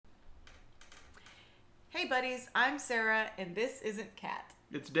Hey buddies, I'm Sarah, and this isn't Kat.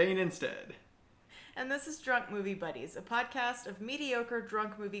 It's Dane instead. And this is Drunk Movie Buddies, a podcast of mediocre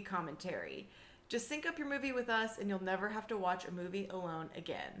drunk movie commentary. Just sync up your movie with us, and you'll never have to watch a movie alone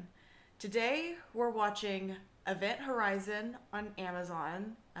again. Today, we're watching Event Horizon on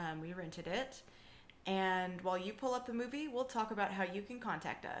Amazon. We rented it. And while you pull up the movie, we'll talk about how you can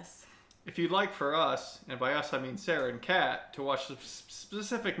contact us. If you'd like for us, and by us I mean Sarah and Kat, to watch a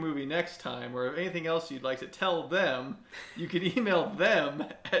specific movie next time, or anything else you'd like to tell them, you can email them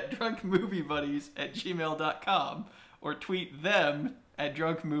at drunkmoviebuddies@gmail.com or tweet them at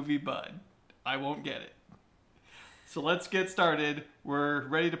drunkmoviebud. I won't get it. So let's get started. We're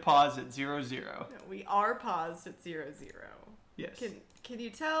ready to pause at 00. We are paused at 00. Yes. Can you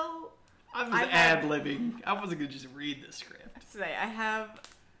tell? I was ad-libbing. I wasn't going to just read the script. Today I have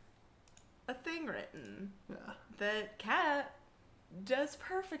a thing written Yeah. that Kat does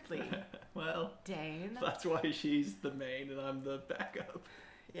perfectly. Well, Dane. that's why she's the main and I'm the backup.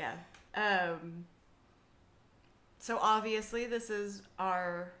 Yeah. So obviously this is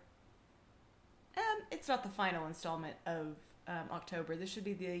our... it's not the final installment of October. This should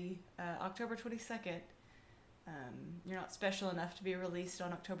be the October 22nd. You're not special enough to be released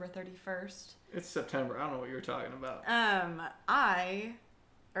on October 31st. It's September. I don't know what you're talking about.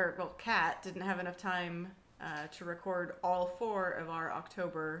 Kat didn't have enough time to record all 4 of our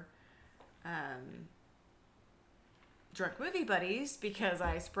October Drunk Movie Buddies because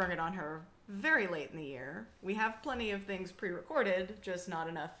I sprung it on her very late in the year. We have plenty of things pre-recorded, just not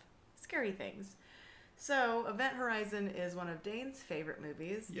enough scary things. So, Event Horizon is one of Dane's favorite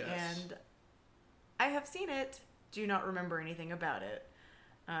movies. Yes. And I have seen it, do not remember anything about it.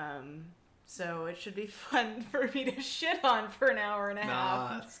 So it should be fun for me to shit on for an hour and a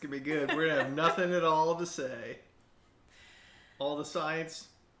half. Nah, it's going to be good. We're going to have nothing at all to say. All the science,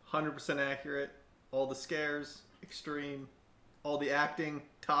 100% accurate. All the scares, extreme. All the acting,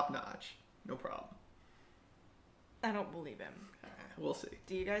 top notch. No problem. I don't believe him. We'll see.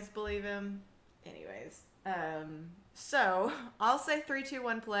 Do you guys believe him? Anyways. So, I'll say 3, 2,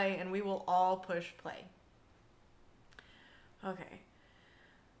 1, play, and we will all push play. Okay.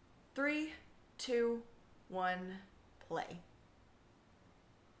 3, 2, 1, play.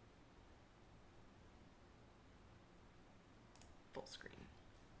 Full screen.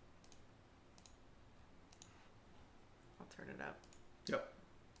 I'll turn it up. Yep.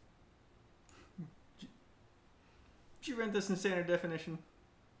 Did you rent this in standard definition?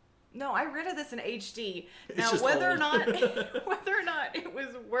 No, I rented this in HD. It's Now, just whether or old. not it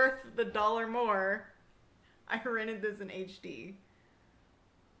was worth the $1 more, I rented this in HD.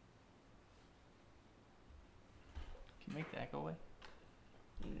 Can you make the echo away?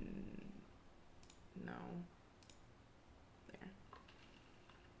 No. There.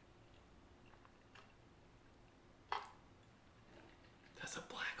 That's a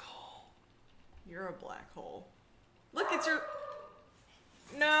black hole. You're a black hole. Look, it's your...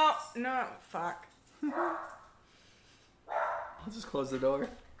 No, fuck. I'll just close the door.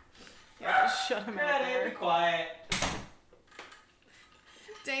 Yeah, just shut him out there. Be quiet.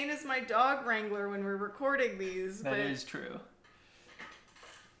 Dane is my dog wrangler when we're recording these, That but is true.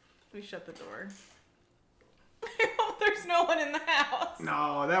 we shut the door. I hope there's no one in the house.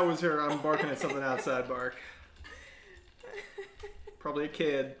 No, that was her. I'm barking at something outside bark. Probably a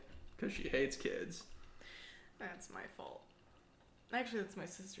kid, because she hates kids. That's my fault. Actually, that's my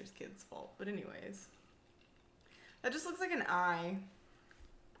sister's kid's fault. But anyways. That just looks like an eye.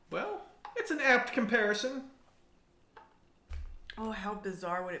 Well, it's an apt comparison. Oh, how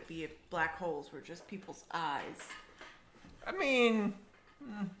bizarre would it be if black holes were just people's eyes? I mean,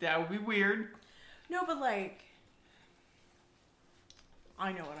 that would be weird. No, but like...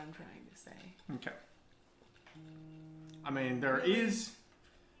 I know what I'm trying to say. Okay. I mean, there is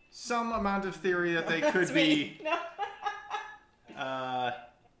some amount of theory that they could be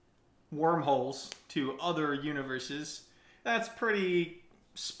wormholes to other universes. That's pretty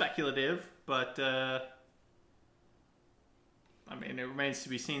speculative, but I mean, it remains to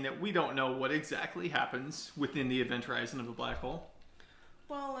be seen that we don't know what exactly happens within the event horizon of a black hole.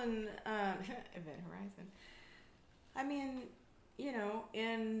 Well, in Event Horizon. I mean, you know,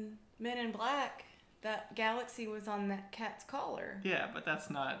 in Men in Black, that galaxy was on that cat's collar. Yeah, but that's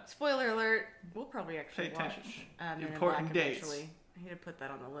not... Spoiler alert. We'll probably actually Pay watch attention. Men Important in Black dates. eventually. I need to put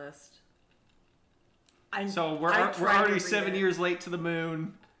that on the list. So we're already 7 years late to the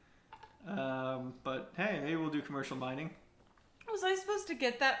moon. But hey, maybe we'll do commercial mining. Was I supposed to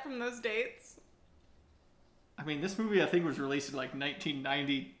get that from those dates? I mean, this movie I think was released in like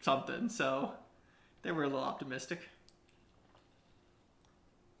 1990 something, so they were a little optimistic.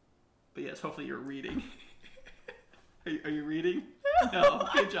 But yes, hopefully you're reading. Are you reading? No.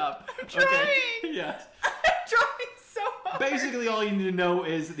 Good job. Trying. Okay. Yes. I'm trying so hard. Basically, all you need to know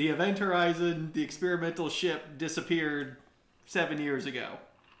is the Event Horizon, the experimental ship, disappeared 7 years ago.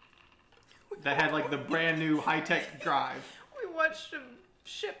 That had like the brand new high-tech drive. We watched a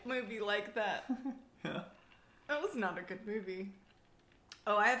ship movie like that. Yeah. That was not a good movie.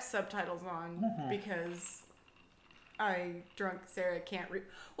 Oh, I have subtitles on because drunk Sarah can't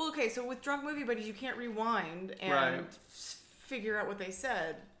Well, okay, so with Drunk Movie Buddies, you can't rewind and Right. figure out what they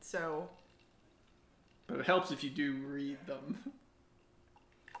said. So, But it helps if you do read them.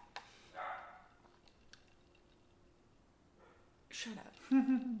 shut up.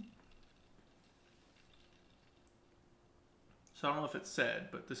 So I don't know if it's said,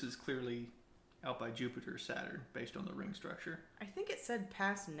 but this is clearly out by Jupiter, Saturn, based on the ring structure. I think it said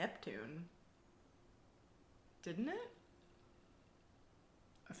past Neptune. Didn't it?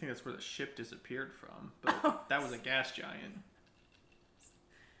 I think that's where the ship disappeared from, but that was a gas giant.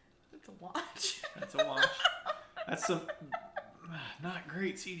 It's a watch. That's a watch. That's some not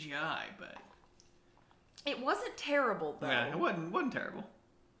great CGI, but It wasn't terrible though. yeah, it wasn't terrible.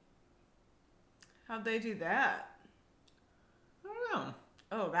 How'd they do that? I don't know.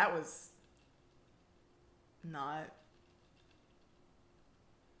 Oh, that was not.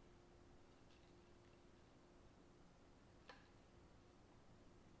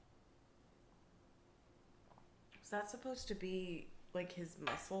 Was that supposed to be like his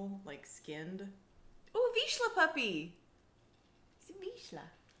muscle, like skinned? Oh, Vizsla puppy. It's a Vizsla.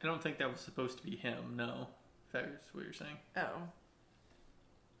 I don't think that was supposed to be him. No, if that was what you're saying. Oh.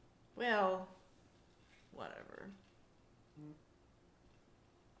 Well, whatever.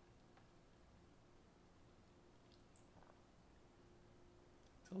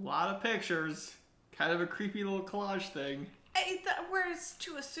 It's a lot of pictures. Kind of a creepy little collage thing. We're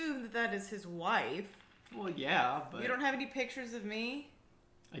to assume that that is his wife. Well, yeah, but You don't have any pictures of me?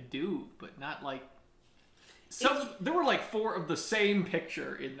 I do, but not like. There were like 4 of the same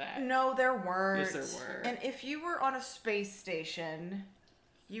picture in that. No, there weren't. Yes, there were. And if you were on a space station,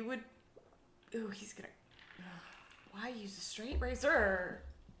 you would. Ooh, he's gonna. Why use a straight razor?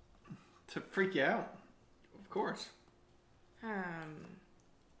 To freak you out, of course.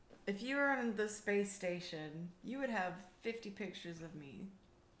 If you were on the space station, you would have 50 pictures of me.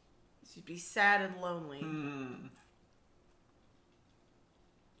 You'd be sad and lonely. Hmm.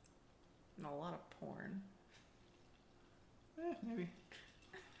 And a lot of porn. Maybe.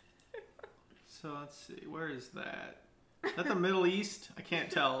 So let's see. Where is that? Is that the Middle East? I can't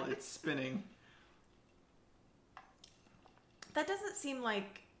tell. It's spinning. That doesn't seem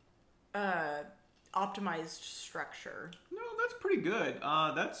like optimized structure. No, that's pretty good.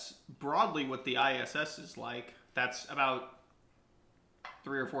 That's broadly what the ISS is like. That's about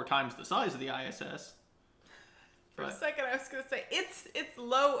 3 or 4 times the size of the ISS. For a But- second, I was gonna say it's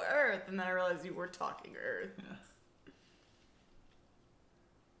low Earth, and then I realized you were talking Earth. Yeah.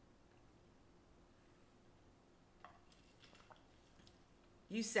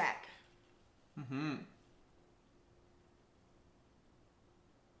 USAC. Mm-hmm.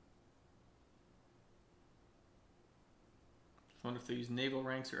 I wonder if they use naval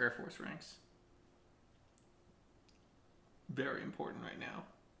ranks or Air Force ranks. Very important right now.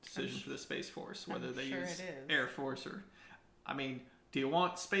 Decision for the Space Force, whether I'm they sure use it is. Air Force or... I mean, do you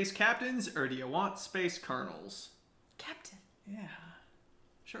want space captains or do you want space colonels? Captain. Yeah,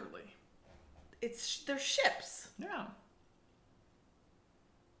 surely. They're ships. Yeah.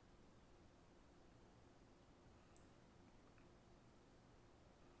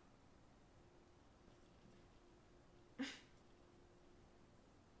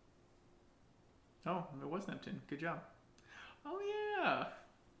 Oh, it was Neptune. Good job. Oh, yeah.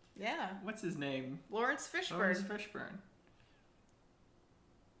 Yeah. What's his name? Lawrence Fishburne. Lawrence Fishburne.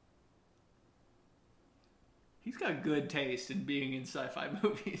 He's got good taste in being in sci-fi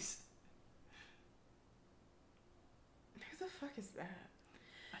movies. Who the fuck is that?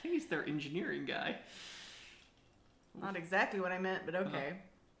 I think he's their engineering guy. Not exactly what I meant, but okay.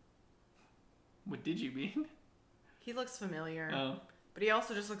 What did you mean? He looks familiar. Oh. But he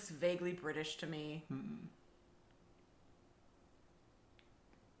also just looks vaguely British to me. Hmm.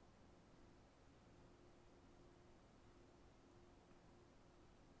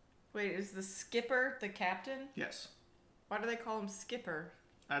 Wait, is the skipper the captain? Yes. Why do they call him skipper?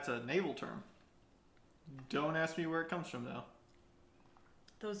 That's a naval term. Don't ask me where it comes from, though.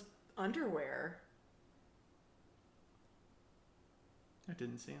 Those underwear. I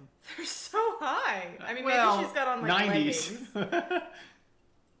didn't see him. They're so high. I mean, Well, maybe she's got on like 90s. leggings.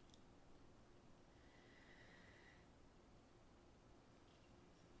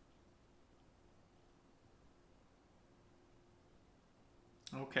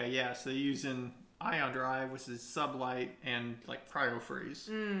 Okay, yeah, so they're using ion drive, which is sublight, and like cryo freeze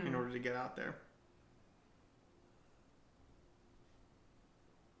in order to get out there.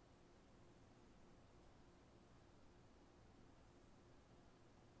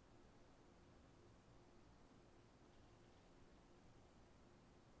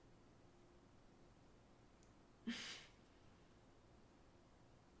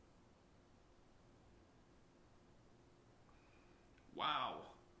 Wow.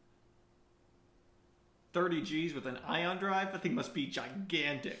 30 Gs with an ion drive? That thing must be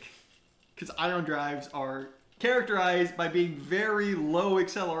gigantic. Because ion drives are characterized by being very low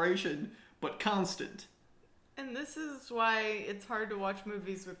acceleration, but constant. And this is why it's hard to watch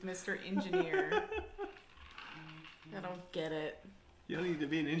movies with Mr. Engineer. I don't get it. You don't need to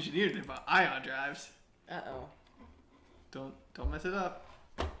be an engineer to know about ion drives. Uh-oh. Don't mess it up.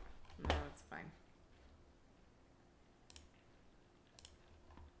 No, it's fine.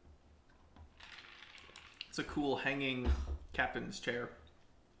 It's a cool hanging captain's chair.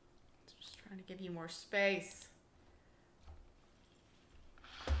 Just trying to give you more space.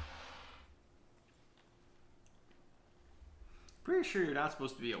 Pretty sure you're not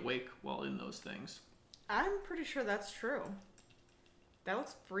supposed to be awake while in those things. I'm pretty sure that's true. That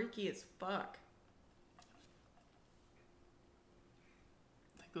looks freaky as fuck.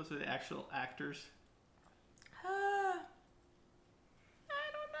 I think those are the actual actors. I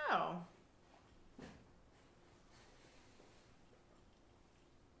don't know.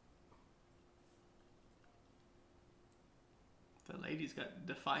 The lady's got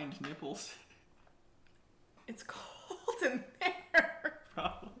defined nipples. It's cold in there.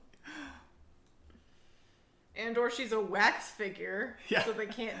 Probably. And or she's a wax figure, Yeah. so they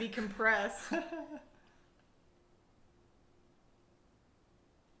can't be compressed. What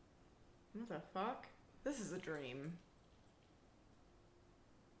the fuck? This is a dream.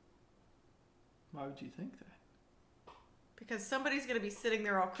 Why would you think that? Because somebody's gonna be sitting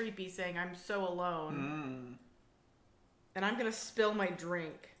there all creepy saying, I'm so alone. And I'm gonna spill my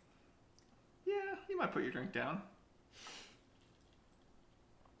drink. Yeah, you might put your drink down.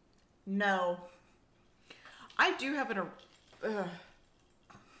 No. I do have an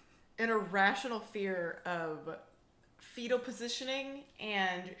irrational fear of fetal positioning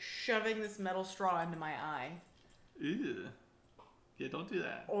and shoving this metal straw into my eye. Ew. Yeah, don't do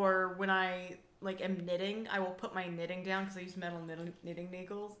that. Or when I am knitting, I will put my knitting down because I use metal knitting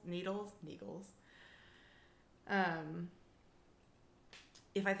needles.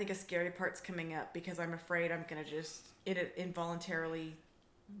 If I think a scary part's coming up because I'm afraid I'm gonna just involuntarily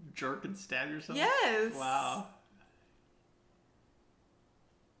Jerk and stab yourself? Yes. Wow.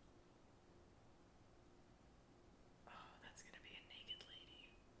 Oh, that's gonna be a naked lady.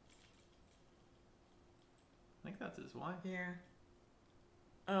 I think that's his wife. Yeah.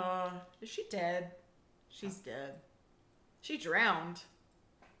 Is she dead? She's dead. She drowned.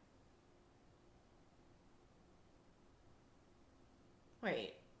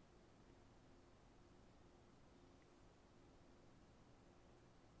 Wait.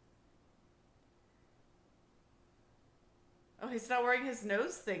 Oh, he's not wearing his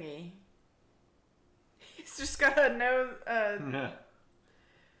nose thingy. He's just got a nose, Yeah.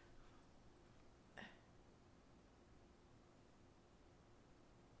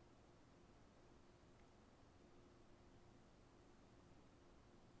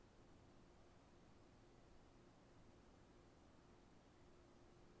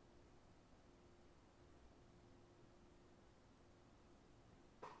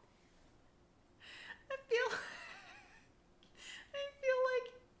 I feel like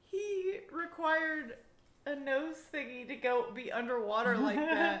he required a nose thingy to go be underwater like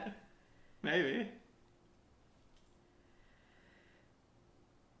that. Maybe.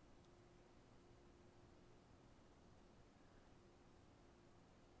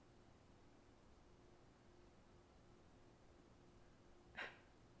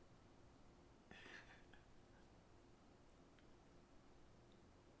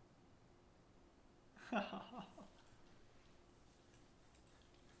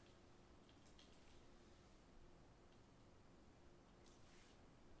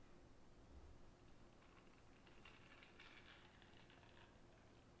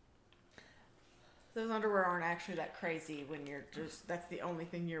 Those underwear aren't actually that crazy when you're just, that's the only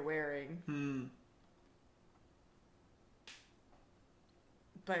thing you're wearing.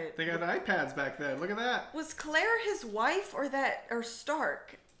 But They got iPads back then. Look at that. was Claire his wife or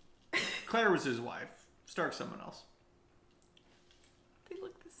Stark? Claire was his wife. Stark's someone else. They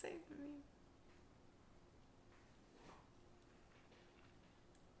look the same to me.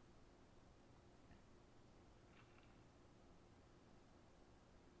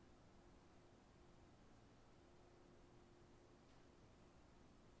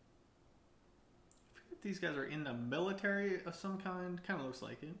 these guys are in the military of some kind. Kind of looks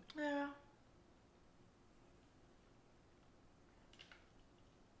like it. Yeah.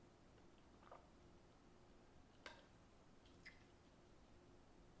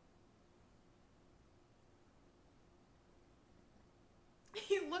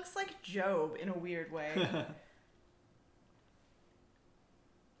 He looks like Job in a weird way. I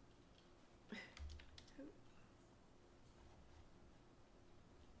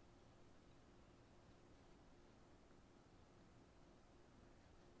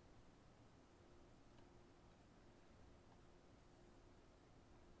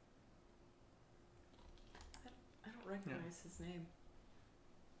don't recognize his name.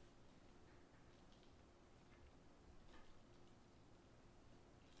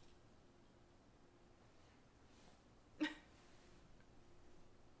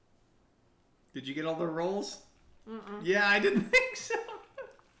 Did you get all the roles? Mm-mm. Yeah, I didn't think so.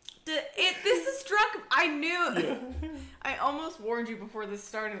 This is drunk. I knew. Yeah. I almost warned you before this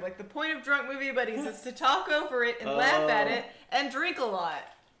started. Like, the point of Drunk Movie Buddies is to talk over it and laugh at it and drink a lot.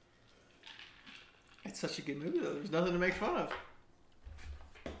 It's such a good movie, though. There's nothing to make fun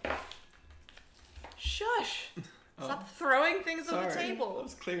of. Shush. Stop throwing things on the Sorry. table. I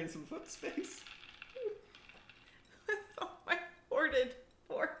was clearing some foot space. With all my hoarded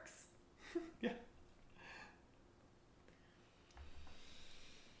forks. Yeah.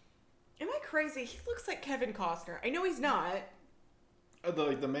 Am I crazy? He looks like Kevin Costner. I know he's not. Oh,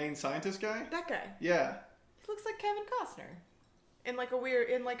 the main scientist guy? That guy. Yeah. He looks like Kevin Costner. In like a weird,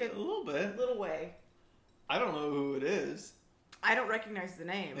 in like A little bit. little way. I don't know who it is. I don't recognize the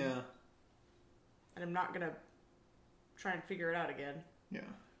name. Yeah. And I'm not gonna try and figure it out again. Yeah.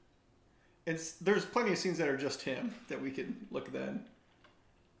 There's plenty of scenes that are just him that we can look at then.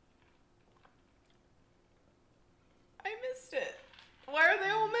 I missed it. Why are they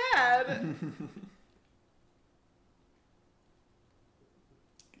all mad?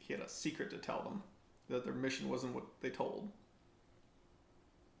 He had a secret to tell them. That their mission wasn't what they told.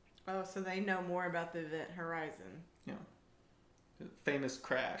 Oh, so they know more about the Event Horizon. Yeah. A famous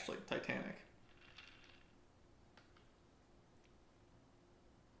crash like Titanic.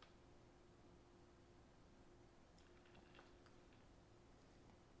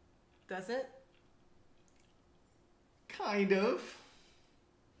 Does it? Kind of.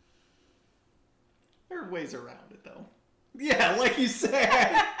 There are ways around it, though. Yeah, like you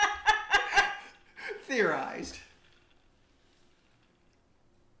said. Theorized.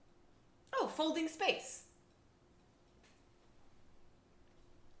 Oh, folding space.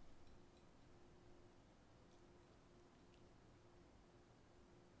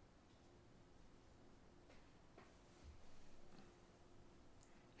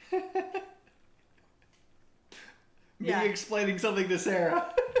 Me Yeah. explaining something to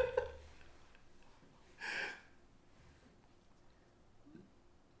Sarah.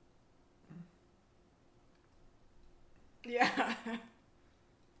 Yeah.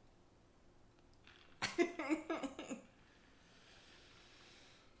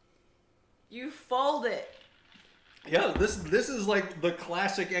 You fold it. Yeah, this is like the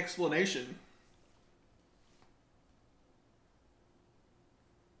classic explanation.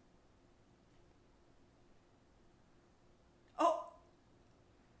 Oh.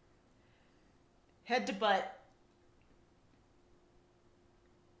 Head to butt.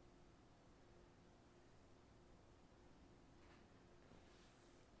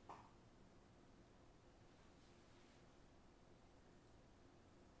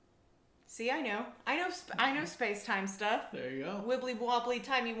 See, I know. I know space-time stuff. There you go. Wibbly wobbly,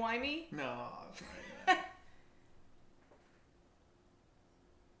 timey wimey. No, that's right.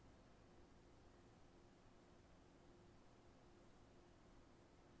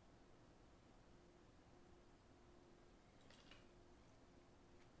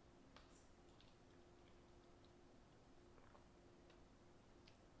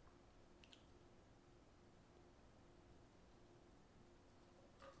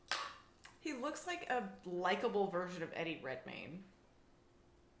 He looks like a likable version of Eddie Redmayne.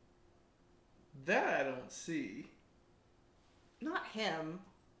 That I don't see. Not him.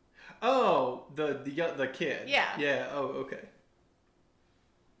 Oh, the kid. Yeah. Yeah. Oh, okay.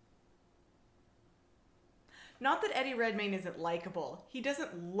 Not that Eddie Redmayne isn't likable. He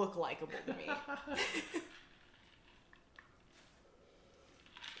doesn't look likable to me.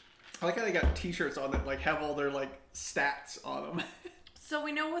 I like how they got T-shirts on that like have all their like stats on them. So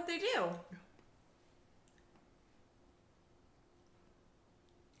we know what they do.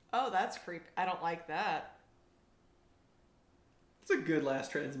 Oh, that's creepy. I don't like that. It's a good last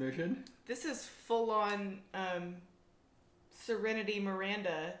transmission. This is full on Serenity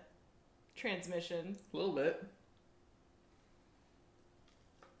Miranda transmission. A little bit.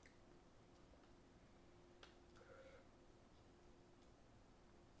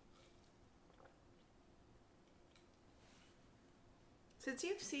 Since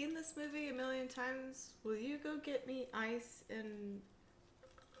you've seen this movie a million times, will you go get me ice and...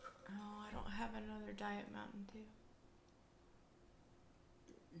 Oh, I don't have another Diet Mountain Dew.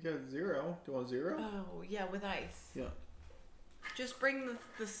 You got 0. Do you want 0? Oh, yeah, with ice. Yeah. Just bring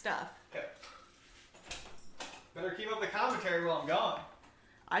the stuff. Okay. Better keep up the commentary while I'm gone.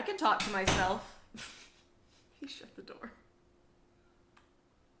 I can talk to myself. He shut the door.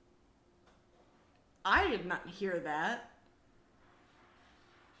 I did not hear that.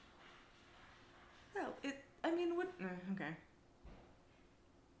 Well, what... Okay.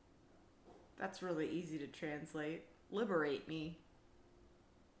 That's really easy to translate. Liberate me.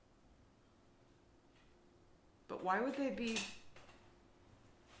 But why would they be...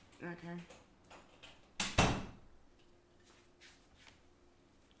 Okay.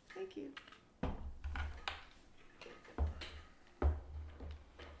 Thank you.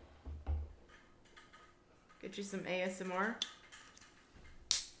 Get you some ASMR.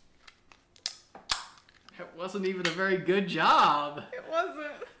 It wasn't even a very good job. It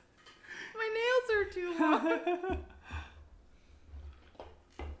wasn't. My nails are too long.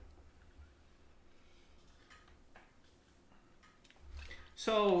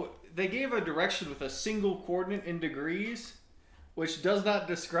 So they gave a direction with a single coordinate in degrees, which does not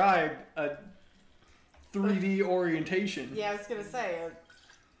describe a 3D orientation. Yeah, I was gonna say.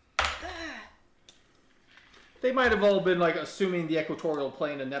 They might have all been like assuming the equatorial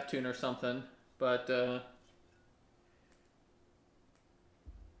plane of Neptune or something, but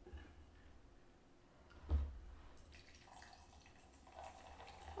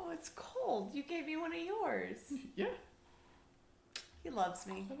Oh, it's cold. You gave me one of yours. yeah. He loves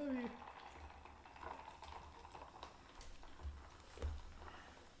me. I love you.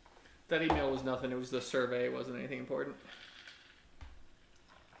 That email was nothing. It was the survey. It wasn't anything important.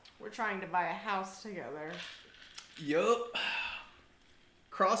 We're trying to buy a house together. Yup.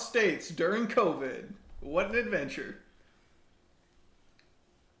 Cross states during COVID. What an adventure.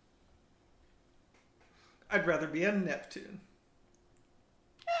 I'd rather be on Neptune.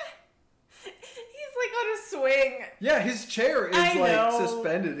 He's like on a swing. Yeah, his chair is I know.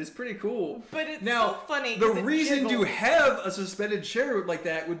 suspended. It's pretty cool. But it's now, so funny. The 'cause it reason to jiggles. have a suspended chair like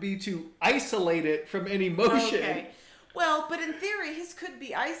that would be to isolate it from any motion. Okay. Well, but in theory, his could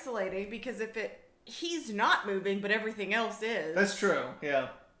be isolating because he's not moving, but everything else is. That's true. Yeah.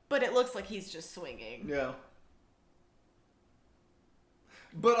 But it looks like he's just swinging. Yeah.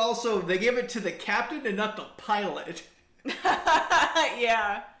 But also, they give it to the captain and not the pilot.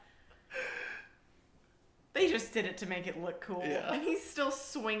 Yeah. They just did it to make it look cool. Yeah. And he's still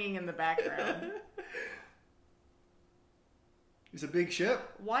swinging in the background. It's a big ship.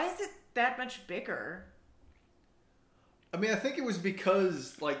 Why is it that much bigger? I mean, I think it was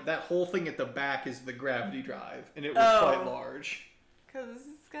because, like, that whole thing at the back is the gravity drive, and it was quite large. Because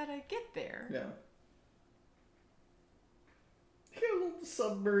it's gotta get there. Yeah. Got a little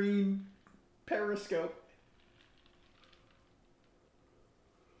submarine periscope.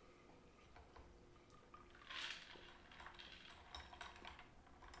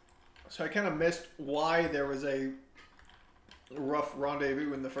 So I kind of missed why there was a rough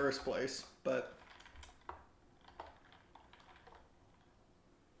rendezvous in the first place, but...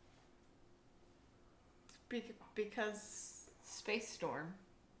 Because Space Storm.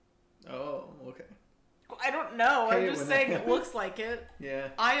 Oh, okay. I don't know. Hey, I'm just saying it looks like it. Yeah.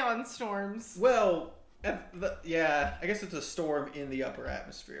 Ion storms. Well, yeah, I guess it's a storm in the upper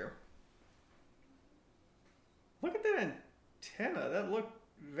atmosphere. Look at that antenna. That looked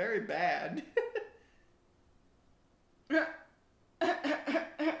very bad.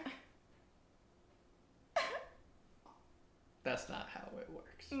 That's not how it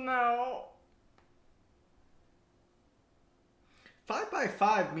works. No.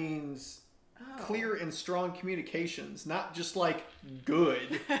 5x5 means clear and strong communications, not just like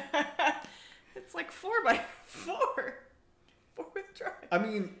good. It's like 4x4. 4-wheel drive. I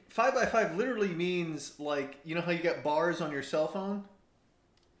mean, 5x5 literally means like, you know how you got bars on your cell phone?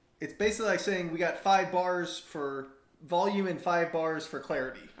 It's basically like saying we got 5 bars for volume and 5 bars for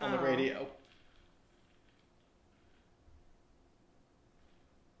clarity on the radio.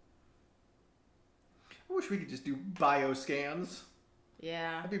 I wish we could just do bioscans.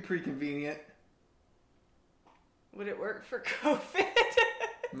 Yeah. That'd be pretty convenient. Would it work for COVID?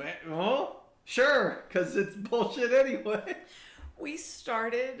 Well, sure, because it's bullshit anyway. We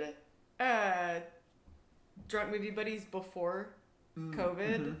started Drunk Movie Buddies before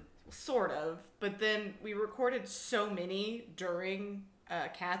COVID. sort of, but then we recorded so many during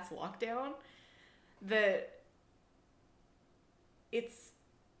Cat's lockdown that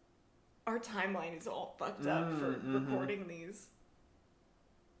our timeline is all fucked up for recording these.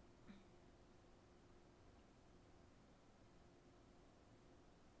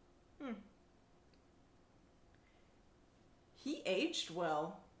 He aged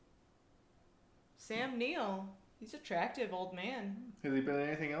well. Sam Neill. He's attractive old man. Has he been in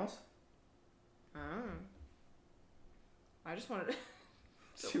anything else? Oh. I just wanted to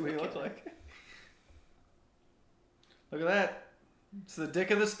see what he looks like. Look at that. It's the dick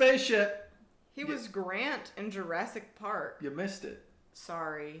of the spaceship. He was Grant in Jurassic Park. You missed it.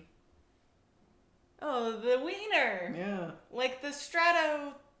 Sorry. Oh, the wiener. Yeah. Like the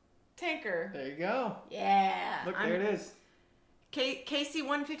Strato tanker. There you go. Yeah. Look, there it is.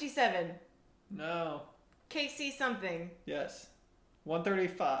 KC-157. No. KC something. Yes.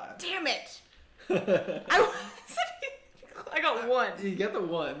 135. Damn it. I got one. You get the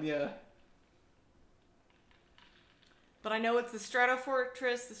one, yeah. But I know it's the Strato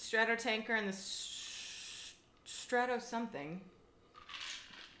Fortress, the Strato Tanker, and the Strato something.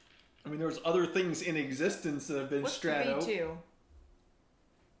 I mean, there's other things in existence that have been What's Strato. What's the B2?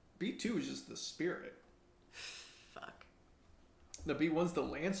 B2 is just the Spirit. Fuck. The B1's the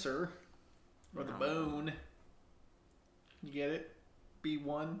Lancer. Or the Bone. You get it?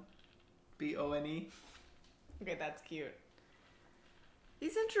 B1. B-O-N-E. Okay, that's cute.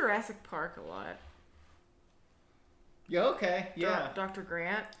 He's in Jurassic Park a lot. Yeah, okay. Yeah. Dr.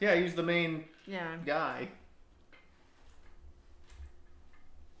 Grant. Yeah, he's the main guy.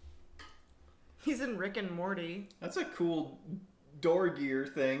 He's in Rick and Morty. That's a cool door gear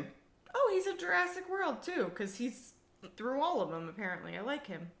thing. Oh, he's in Jurassic World too, because he's through all of them apparently. I like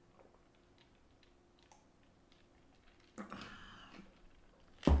him.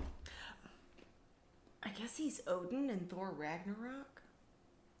 I guess he's Odin in Thor Ragnarok.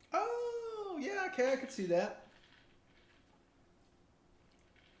 Oh, yeah, okay, I could see that.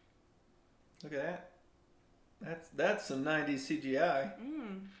 Look at that. That's some 90s CGI.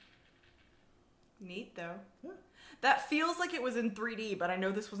 Neat, though. Yeah. That feels like it was in 3D, but I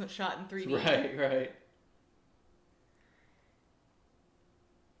know this wasn't shot in 3D. Right.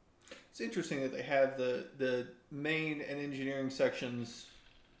 It's interesting that they have the main and engineering sections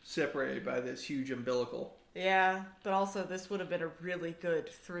separated by this huge umbilical. Yeah, but also this would have been a really good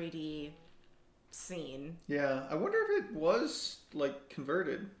 3D scene. Yeah, I wonder if it was, like,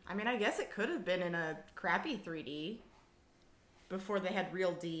 converted. I mean, I guess it could have been in a crappy 3D before they had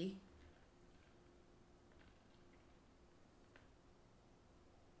real D.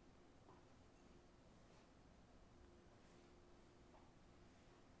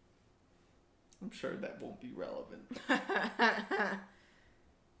 I'm sure that won't be relevant.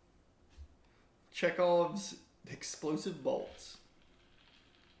 Chekhov's explosive bolts.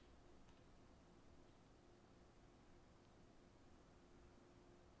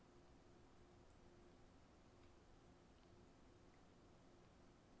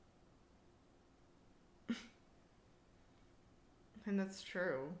 And that's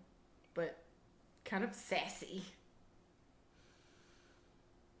true, but kind of sassy.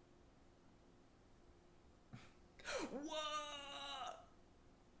 What?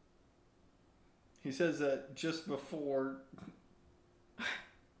 He says that just before.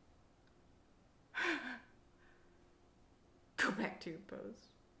 Go back to your pose.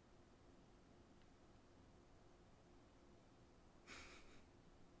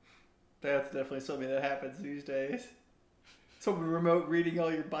 That's definitely something that happens these days. Someone remote reading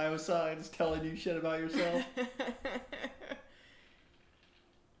all your bio signs, telling you shit about yourself. What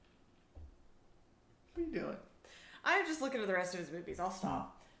are you doing? I'm just looking at the rest of his movies. I'll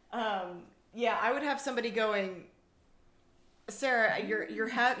stop. Yeah, I would have somebody going, Sarah, you're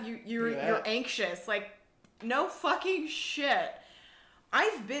anxious. Like, no fucking shit.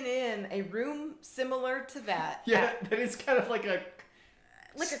 I've been in a room similar to that. Yeah, that is kind of like a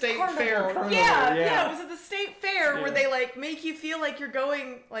state fair carnival. Yeah, it was at the state fair where they like make you feel like you're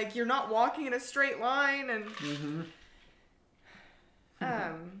going, like you're not walking in a straight line, and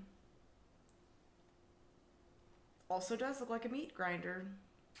also does look like a meat grinder.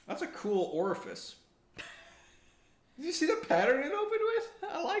 That's a cool orifice. Did you see the pattern it opened with?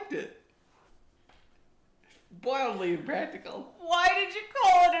 I liked it. Wildly impractical. Why did you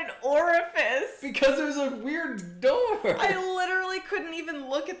call it an orifice? Because there's a weird door. I literally couldn't even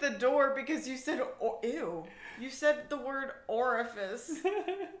look at the door because you said, ew. You said the word orifice.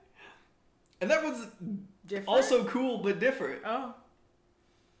 And that was different? Also cool, but different. Oh.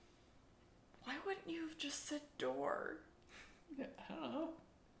 Why wouldn't you have just said door? Yeah, I don't know.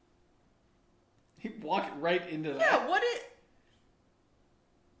 He walked right into that. Yeah, what it...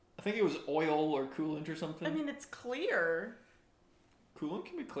 I think it was oil or coolant or something. I mean, it's clear. Coolant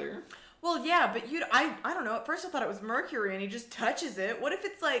can be clear. Well, yeah, but I don't know. At first I thought it was mercury and he just touches it. What if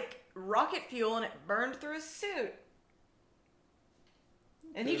it's like rocket fuel and it burned through his suit?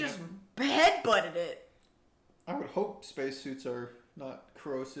 And he just headbutted it. I would hope spacesuits are not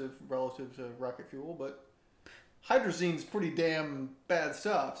corrosive relative to rocket fuel, but hydrazine's pretty damn bad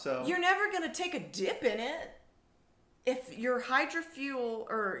stuff, so... You're never going to take a dip in it. If your hydrofuel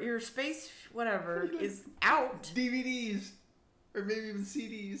or your space whatever is out. DVDs. Or maybe even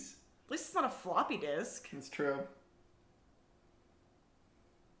CDs. At least it's not a floppy disk. That's true.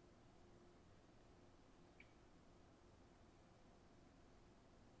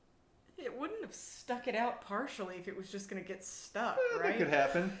 It wouldn't have stuck it out partially if it was just going to get stuck, right? That could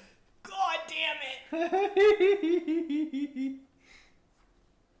happen. God damn it!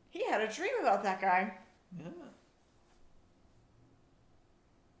 He had a dream about that guy. Yeah.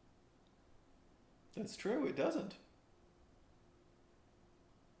 That's true, it doesn't.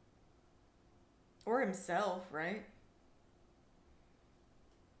 Or himself, right?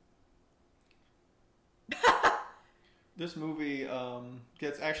 This movie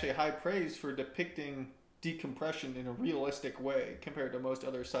gets actually high praise for depicting decompression in a realistic way compared to most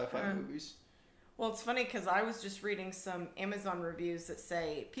other sci-fi movies. Well, it's funny because I was just reading some Amazon reviews that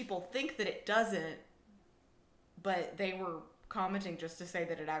say people think that it doesn't, but they were commenting just to say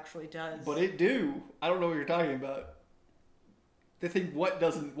that it actually does. But it do. I don't know what you're talking about. They think what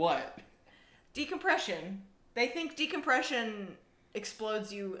doesn't what? Decompression. They think decompression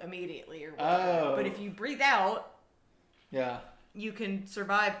explodes you immediately or whatever. Oh. But if you breathe out, Yeah. you can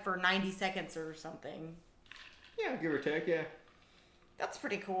survive for 90 seconds or something. Yeah, give or take, yeah. That's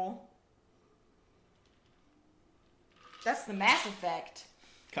pretty cool. That's the Mass Effect.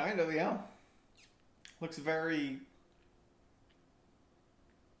 Kind of, yeah. Looks very...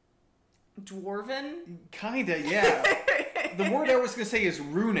 Dwarven? Kinda, yeah. The word I was going to say is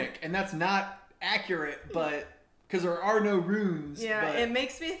runic, and that's not accurate, but... Because there are no runes. Yeah, but... it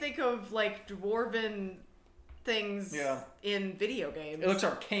makes me think of, like, dwarven things Yeah. in video games. It looks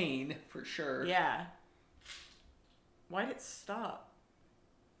arcane, for sure. Yeah. Why'd it stop?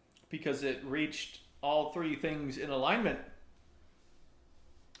 Because it reached all three things in alignment.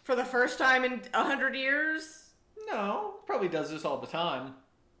 For the first time in 100 years? No, probably does this all the time.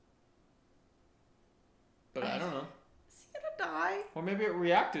 But I don't know. Is he gonna die? Or maybe it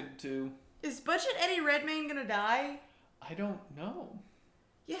reacted to... Is Budget Eddie Redmayne gonna die? I don't know.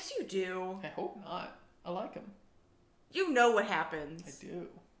 Yes, you do. I hope not. I like him. You know what happens. I do.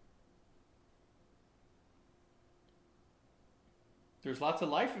 There's lots of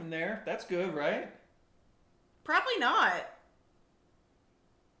life in there. That's good, right? Probably not.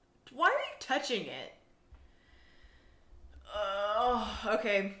 Why are you touching it?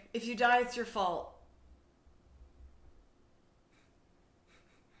 Okay. If you die, it's your fault.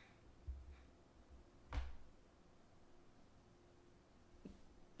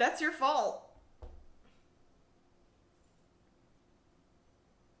 That's your fault.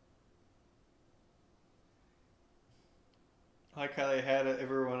 I like how they had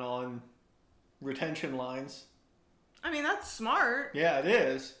everyone on retention lines. I mean, that's smart. Yeah, it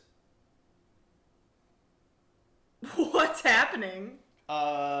is. What's happening?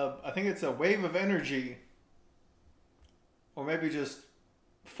 I think it's a wave of energy. Or maybe just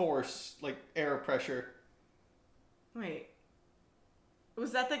force, like air pressure. Wait.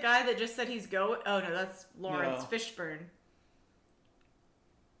 Was that the guy that just said he's going? Oh, no, that's Lawrence No. Fishburne.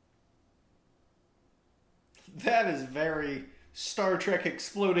 That is very Star Trek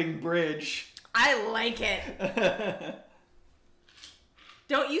exploding bridge. I like it.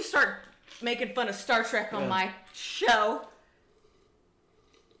 Don't you start making fun of Star Trek on Yeah. my show.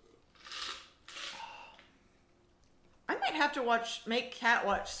 I might have to make Kat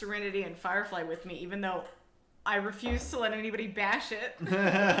watch Serenity and Firefly with me, even though I refuse to let anybody bash it.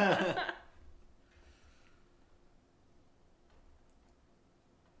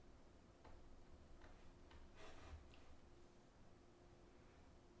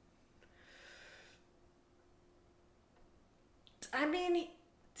 I mean,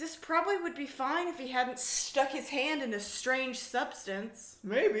 this probably would be fine if he hadn't stuck his hand in a strange substance.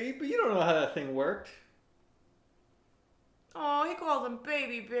 Maybe, but you don't know how that thing worked. Oh, he called him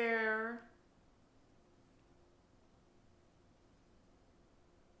Baby Bear.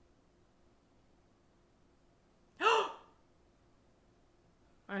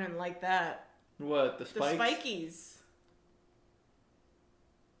 I didn't like that. What, the The spikes? spikies.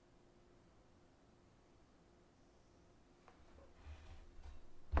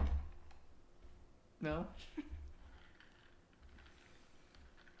 No.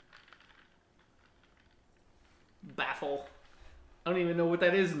 Baffle. I don't even know what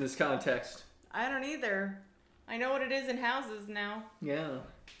that is in this context. I don't either. I know what it is in houses now. Yeah.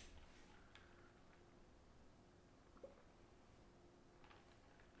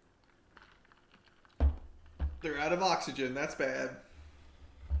 They're out of oxygen. That's bad.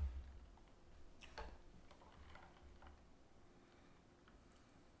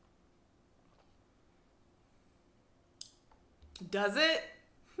 Does it?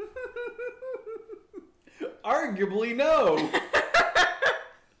 Arguably, no.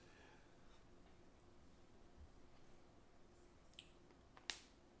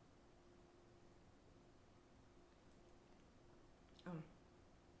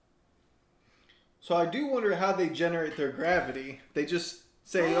 So I do wonder how they generate their gravity. They just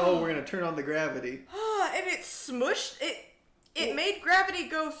say, "Oh, we're going to turn on the gravity." And it smushed it. It made gravity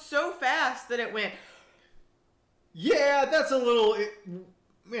go so fast that it went. Yeah, that's a little.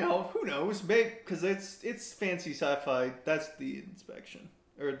 Who knows? Maybe because it's fancy sci-fi. That's the inspection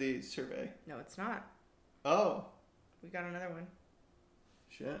or the survey. No, it's not. Oh, We got another one.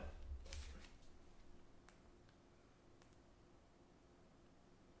 shit.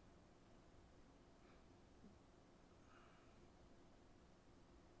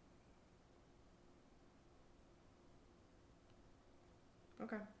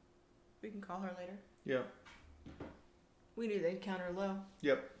 Okay. We can call her later. Yep. We knew they'd count her low.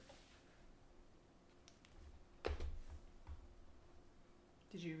 Yep.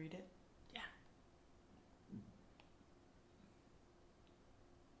 Did you read it? Yeah.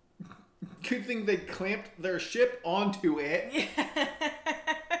 Good thing they clamped their ship onto it.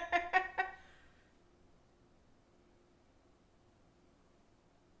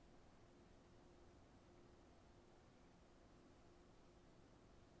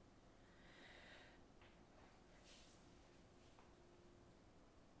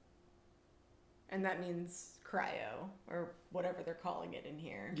 And that means cryo, or whatever they're calling it in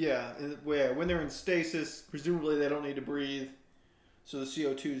here. Yeah, when they're in stasis, presumably they don't need to breathe, so the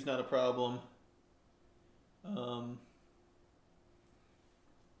CO2 is not a problem.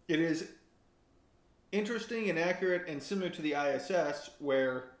 It is interesting and accurate and similar to the ISS,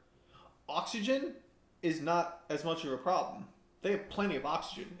 where oxygen is not as much of a problem. They have plenty of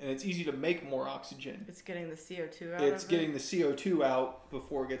oxygen, and it's easy to make more oxygen. It's getting the CO2 out It's of getting it? the CO2 out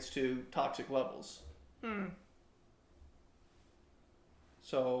before it gets to toxic levels.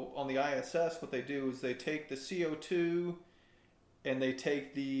 So on the ISS, what they do is they take the CO2 and they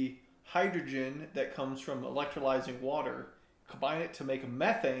take the hydrogen that comes from electrolyzing water, combine it to make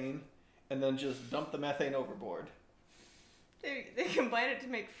methane, and then just dump the methane overboard. They combine it to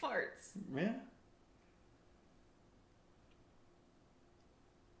make farts. Yeah.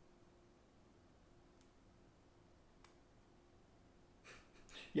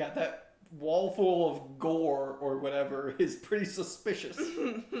 Yeah, that wall full of gore or whatever is pretty suspicious.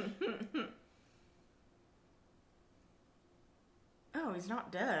 Oh, he's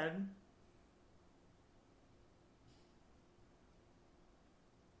not dead.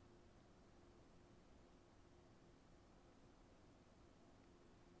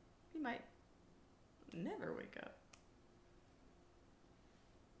 He might never wake up.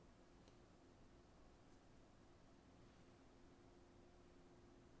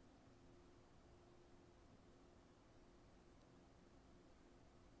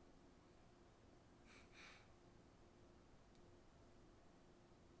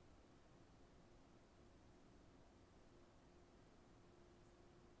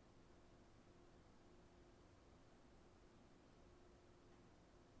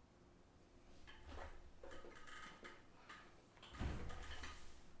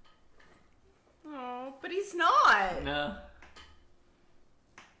 Oh, but he's not. No.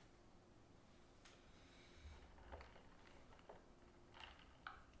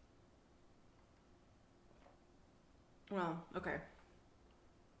 Well, okay.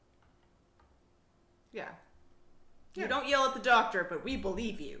 Yeah. You don't yell at the doctor, but we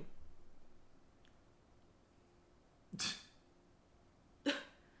believe you.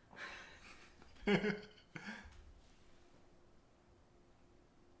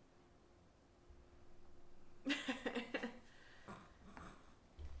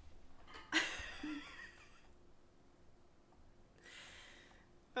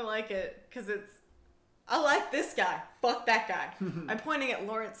 I like it because I like this guy. Fuck that guy. I'm pointing at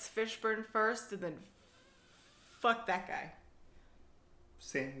Lawrence Fishburne first and then fuck that guy.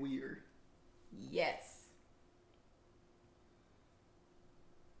 Sam Weir. Yes.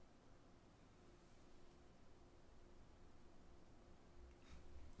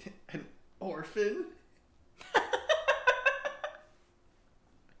 Orphan.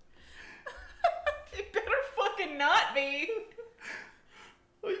 It better fucking not be.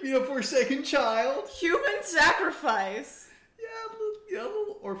 Oh, you mean a Forsaken child? Human sacrifice. Yeah, a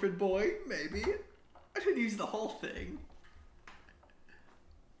little orphan boy, maybe. I didn't use the whole thing.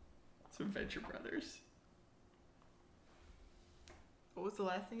 It's from Venture Brothers. What was the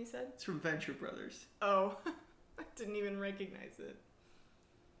last thing you said? It's from Venture Brothers. Oh, I didn't even recognize it.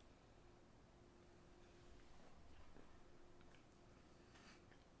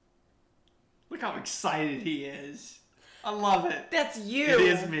 Look how excited he is. I love it. That's you. It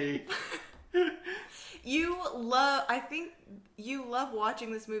is me. I think you love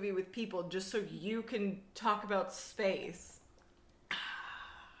watching this movie with people just so you can talk about space.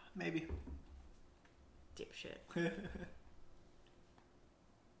 Maybe. Dipshit.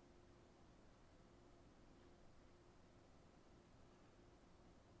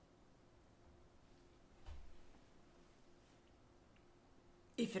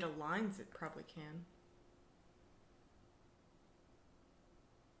 If it aligns, it probably can.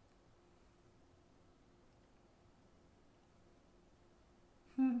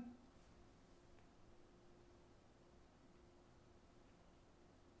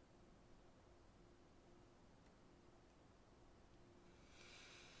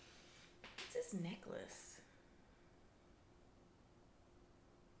 What's his necklace?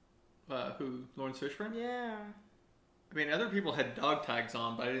 Who? Lawrence Fishburne? Yeah. I mean, other people had dog tags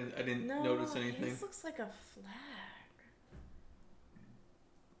on, but I didn't notice anything. His looks like a flag.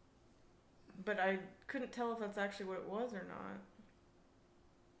 But I couldn't tell if that's actually what it was or not.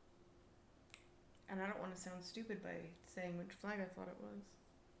 And I don't want to sound stupid by saying which flag I thought it was.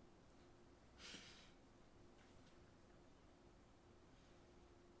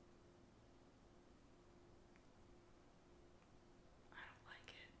 I don't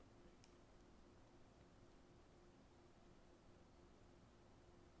like it.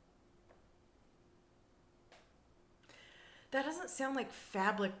 That doesn't sound like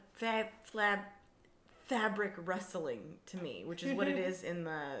fabric rustling to me, which is what it is in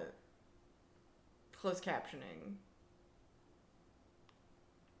the closed captioning.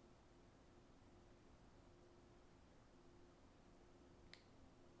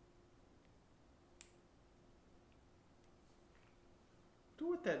 I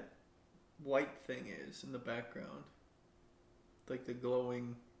wonder what that white thing is in the background. Like the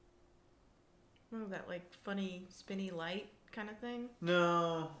glowing... Oh, that like funny spinny light kind of thing?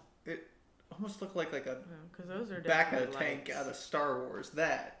 No, it almost looked like a because those are back of a definitely tank lights. out of Star Wars.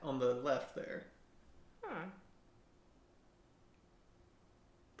 That on the left there. Huh.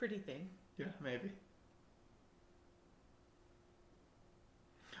 Pretty thing. Yeah, maybe.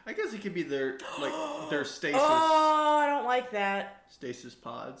 I guess it could be their their stasis Oh, I don't like that. stasis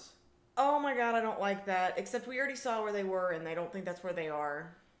pods. Oh my god, I don't like that. Except we already saw where they were, and I don't think that's where they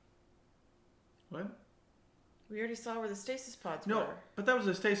are. What? We already saw where the stasis pods No, were. but that was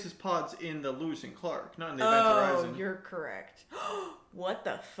the stasis pods in the Lewis and Clark, not in the Event Oh, Horizon. you're correct. What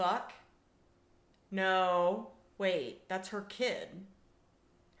the fuck? No. Wait, that's her kid.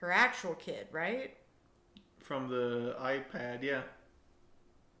 Her actual kid, right? From the iPad, yeah.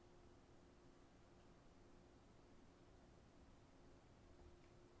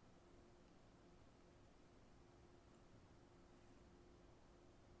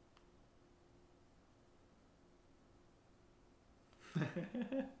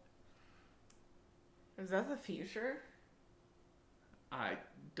 Is that the future? I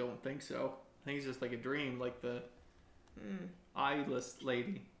don't think so. I think it's just like a dream, like the eyeless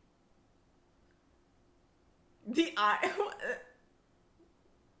lady. The eye.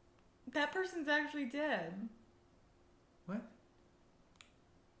 That person's actually dead. What?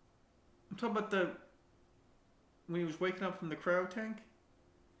 I'm talking about when he was waking up from the cryo tank?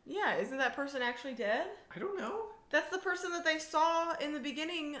 Yeah, isn't that person actually dead? I don't know. That's the person that they saw in the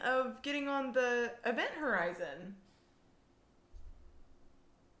beginning of getting on the Event Horizon.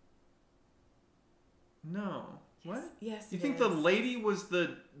 No. What? Yes. You it think is. the lady was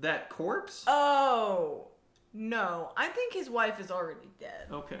that corpse? Oh. No. I think his wife is already dead.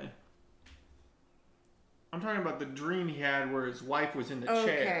 Okay. I'm talking about the dream he had where his wife was in the chair.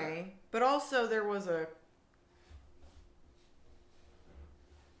 Okay. But also there was a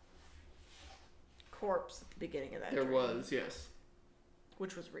corpse at the beginning of that There dream, was, yes.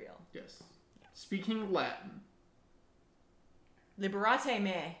 which was real. Yes. Speaking Latin. Liberate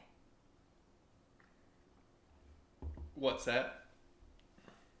me. What's that?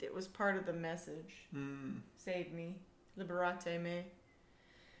 It was part of the message. Save me. Liberate me.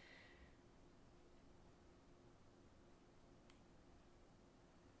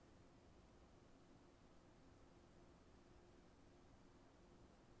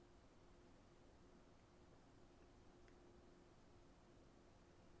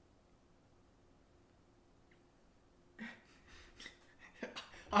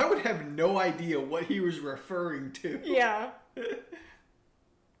 would have no idea what he was referring to. Yeah.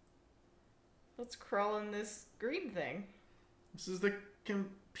 Let's crawl in this green thing. This is the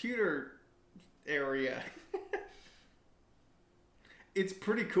computer area. It's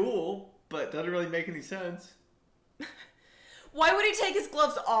pretty cool, but doesn't really make any sense. Why would he take his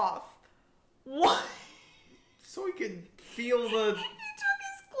gloves off? Why? So he can feel the... He took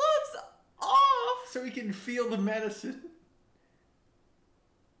his gloves off! So he can feel the medicine.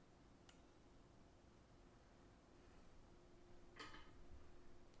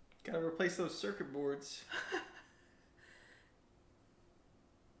 Gotta replace those circuit boards.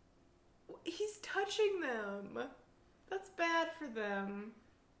 He's touching them. That's bad for them.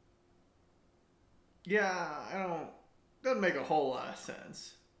 Yeah, doesn't make a whole lot of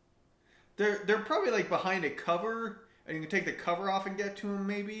sense. They're probably like behind a cover, and you can take the cover off and get to them.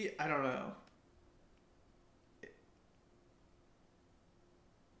 Maybe, I don't know.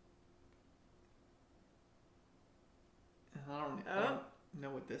 I don't know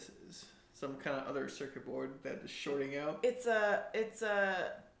what this is. Some kind of other circuit board that is shorting out. It's a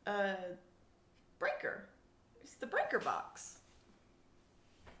breaker. It's the breaker box.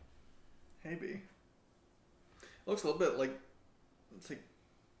 Maybe. Looks a little bit like it's like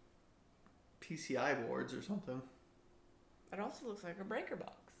PCI boards or something. It also looks like a breaker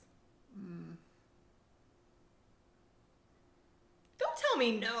box. Don't tell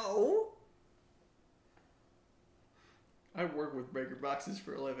me no. I work with breaker boxes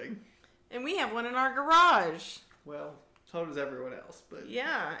for a living. And we have one in our garage. Well, so does everyone else, but...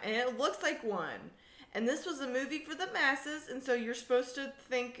 Yeah, and it looks like one. And this was a movie for the masses, and so you're supposed to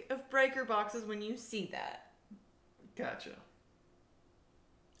think of breaker boxes when you see that. Gotcha.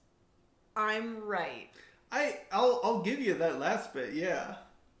 I'm right. I'll give you that last bit, yeah.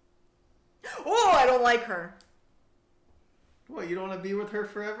 Oh, I don't like her. What, you don't want to be with her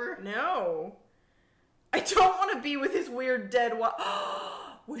forever? No. I don't want to be with his weird dead wife.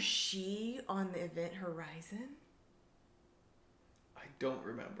 Was she on the Event Horizon? I don't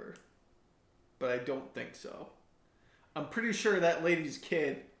remember. But I don't think so. I'm pretty sure that lady's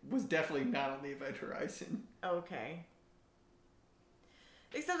kid was definitely not on the Event Horizon. Okay.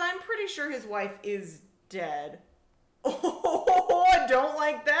 Except I'm pretty sure his wife is dead. Oh, I don't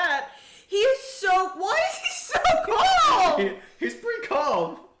like that. He is so... Why is he so calm? He's pretty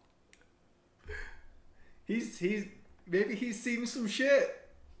calm. He's maybe he's seen some shit.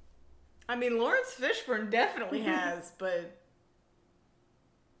 I mean, Lawrence Fishburne definitely has, but...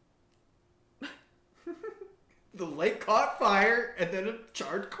 The lake caught fire, and then a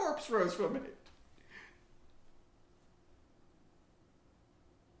charred corpse rose from it.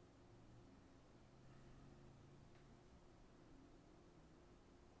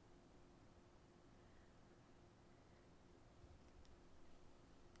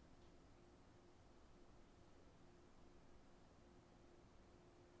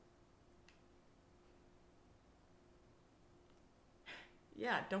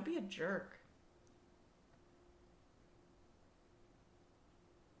 Yeah, don't be a jerk.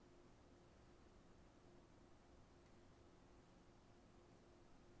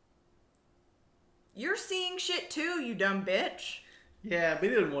 You're seeing shit too, you dumb bitch. Yeah, but he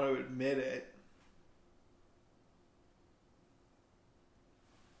didn't want to admit it.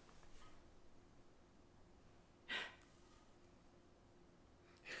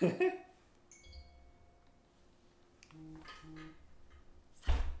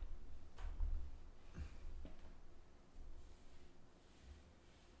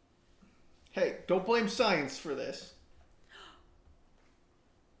 Hey, don't blame science for this.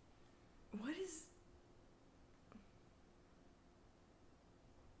 What is...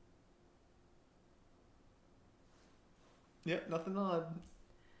 Yep, nothing odd.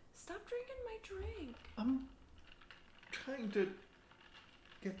 Stop drinking my drink. I'm trying to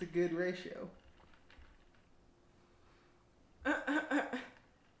get the good ratio.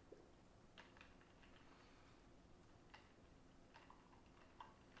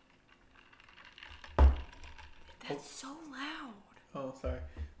 That's so loud. Oh, sorry.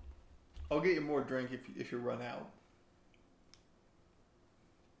 I'll get you more drink if you run out.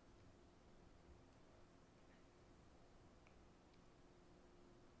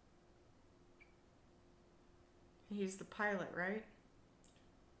 He's the pilot, right?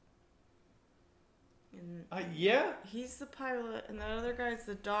 And Yeah? he's the pilot, and the other guy's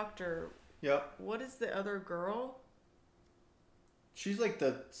the doctor. Yep. What is the other girl? She's like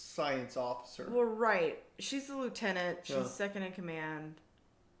the science officer. Well, right. She's the lieutenant. She's Yeah. second in command.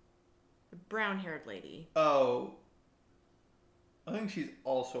 The brown-haired lady. Oh. I think she's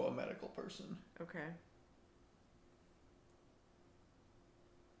also a medical person. Okay.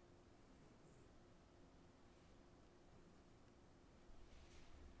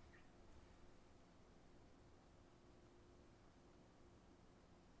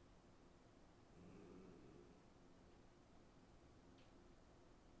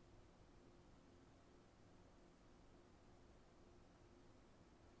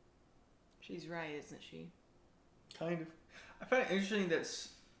 She's right, isn't she? Kind of. I find it interesting that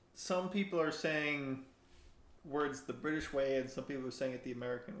some people are saying words the British way and some people are saying it the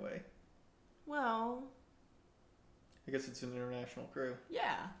American way. Well, I guess it's an international crew.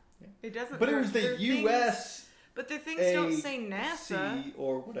 yeah. It doesn't. But it was the U.S. But the things don't say NASA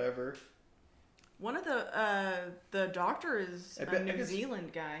or whatever. One of the doctor is a New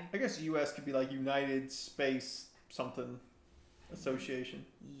Zealand guy. I guess U.S. could be like United Space something Association.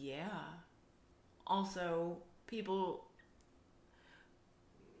 Yeah. Also, people.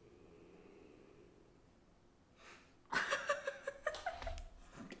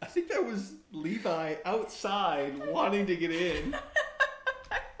 I think that was Levi outside wanting to get in.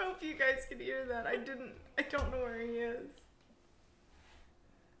 I hope you guys can hear that. I don't know where he is.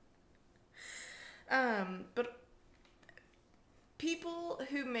 But people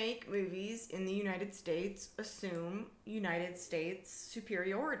who make movies in the United States assume United States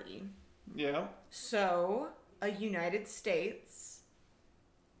superiority. Yeah. So, a United States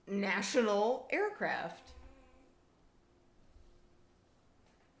national aircraft.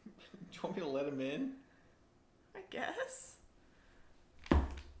 Do you want me to let him in? I guess.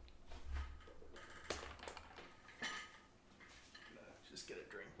 Just get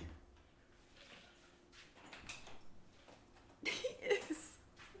a drink. He is.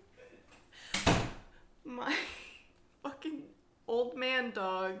 My fucking old man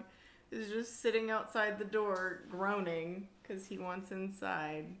dog is just sitting outside the door groaning because he wants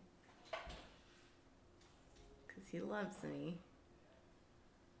inside. Because he loves me.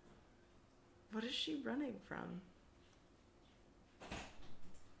 What is she running from?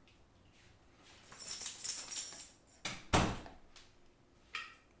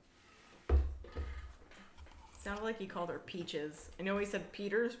 Sounded like he called her Peaches. I know he said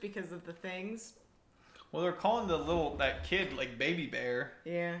Peters because of the things. Well, they're calling that kid like Baby Bear.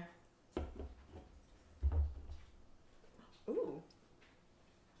 Yeah. Ooh.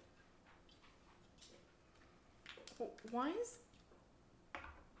 Why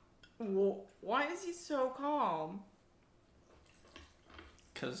is he so calm?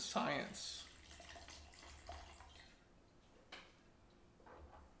 'Cause science.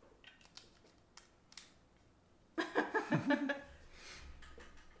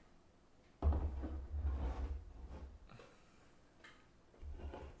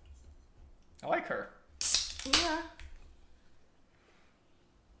 I like her. Yeah.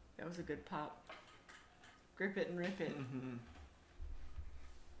 That was a good pop. Grip it and rip it. Mm-hmm.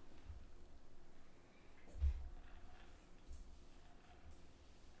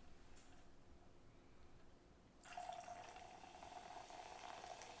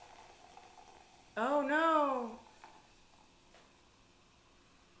 Oh no!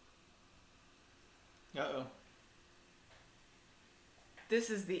 Uh-oh. This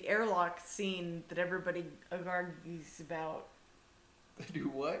is the airlock scene that everybody argues about. They do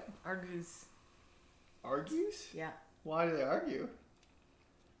what? Argues. Argues? Yeah. Why do they argue?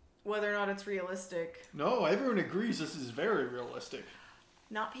 Whether or not it's realistic. No, everyone agrees this is very realistic.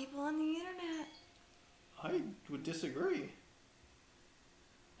 Not people on the internet. I would disagree.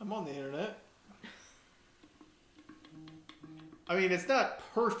 I'm on the internet. I mean, it's not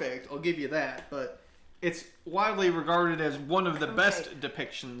perfect, I'll give you that, but it's widely regarded as one of the best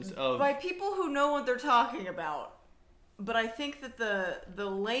depictions of... By people who know what they're talking about. But I think that the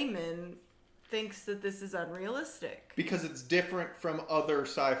layman thinks that this is unrealistic. Because it's different from other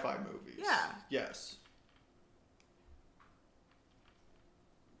sci-fi movies. Yeah. Yes.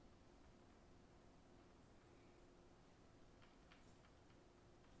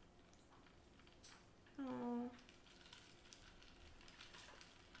 Oh.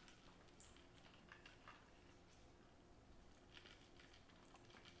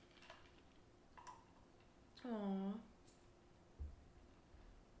 Aww.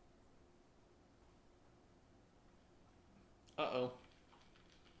 Uh-oh.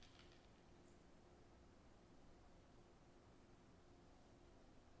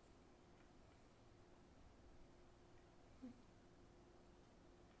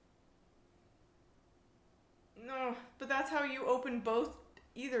 No, but that's how you open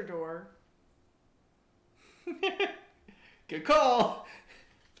either door. Good call!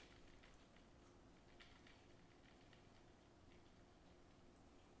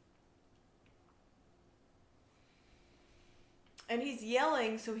 And he's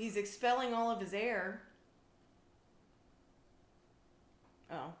yelling, so he's expelling all of his air.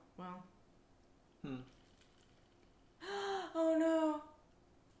 Oh, well. Oh no.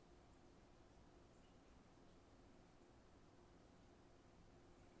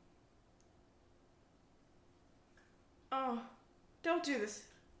 Oh, don't do this.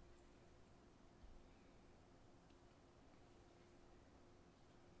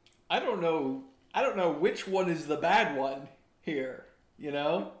 I don't know which one is the bad one here, you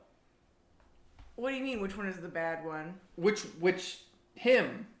know? What do you mean, which one is the bad one? Which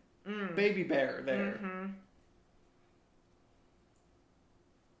him, Baby Bear there. Mm-hmm.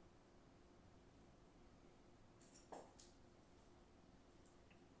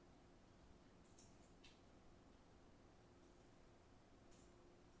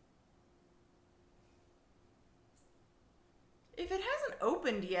 If it hasn't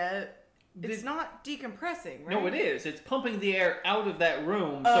opened yet, it's not decompressing, right? No, it is. It's pumping the air out of that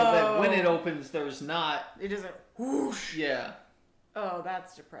room so that when it opens, there's not... It doesn't whoosh. Yeah. Oh,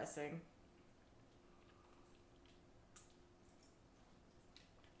 that's depressing.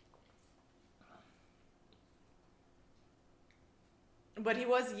 But he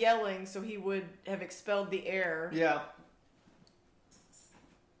was yelling, so he would have expelled the air. Yeah.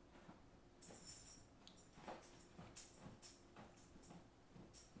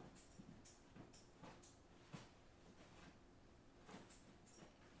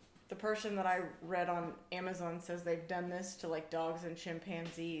 The person that I read on Amazon says they've done this to like dogs and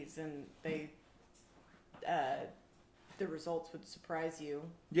chimpanzees, and the results would surprise you.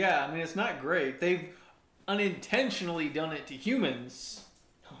 Yeah, I mean, it's not great. They've unintentionally done it to humans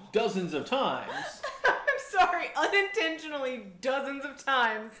dozens of times. I'm sorry, unintentionally dozens of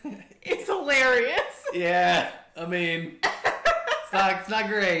times. It's hilarious. Yeah, I mean, it's not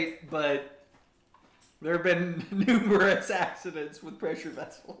great, but there have been numerous accidents with pressure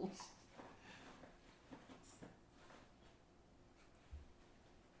vessels.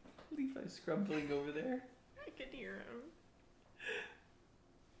 Levi's scrumbling over there. I can hear him.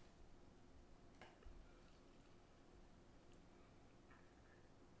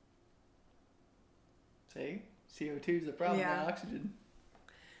 See? CO2 is the problem, Yeah. not oxygen.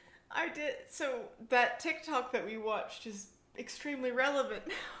 I did. So that TikTok that we watched is extremely relevant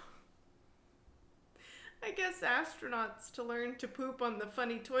now. I guess astronauts, to learn to poop on the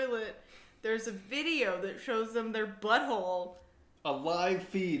funny toilet, there's a video that shows them their butthole. A live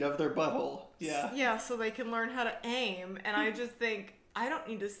feed of their butthole. Yeah. Yeah, so they can learn how to aim. And I just think, I don't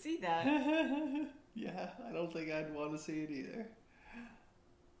need to see that. Yeah, I don't think I'd want to see it either.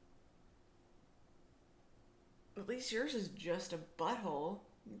 At least yours is just a butthole.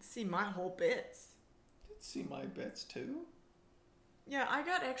 You can see my whole bits. You'd see my bits too. Yeah, I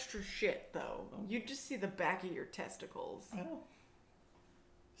got extra shit, though. Oh. You just see the back of your testicles. I know.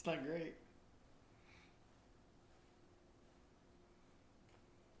 It's not great.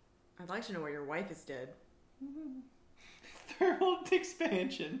 I'd like to know where your wife is dead. Thermal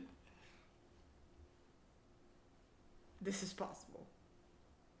expansion. This is possible.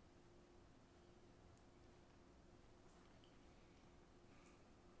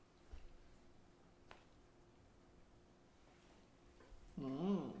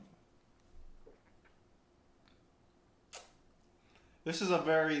 This is a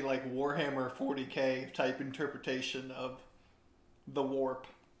very like Warhammer 40k type interpretation of the warp.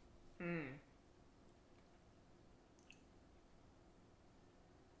 Mm.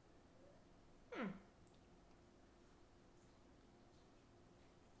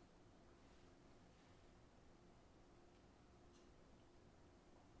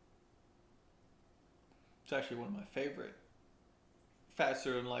 It's actually one of my favorite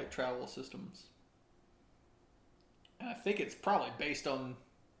faster than light travel systems. And I think it's probably based on...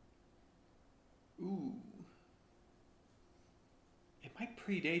 Ooh. It might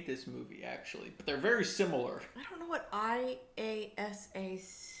predate this movie, actually. But they're very similar. I don't know what IASA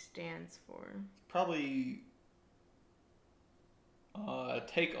stands for. Probably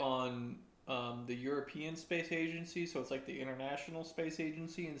take on the European Space Agency, so it's like the International Space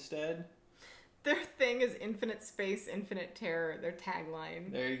Agency instead. Their thing is infinite space, infinite terror, their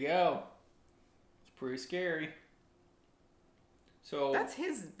tagline. There you go. It's pretty scary. So that's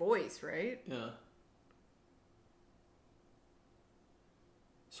his voice, right? Yeah.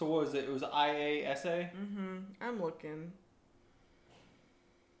 So what was it? It was IASA? Mm-hmm. I'm looking.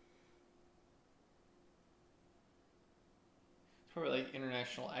 It's probably like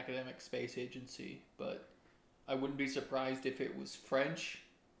International Academic Space Agency, but I wouldn't be surprised if it was French,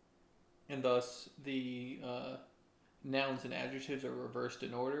 and thus the nouns and adjectives are reversed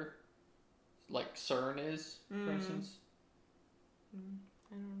in order, like CERN is, for instance. I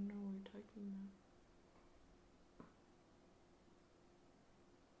don't know what you're talking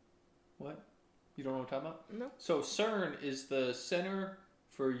about. What? You don't know what I'm talking about? No. So CERN is the Center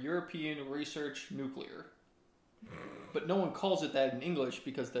for European Research Nuclear. But no one calls it that in English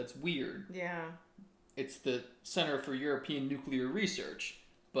because that's weird. Yeah. It's the Center for European Nuclear Research.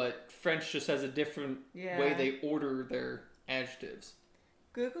 But French just has a different way they order their adjectives.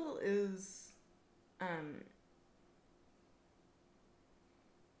 Google is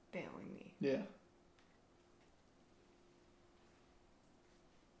failing me. Yeah.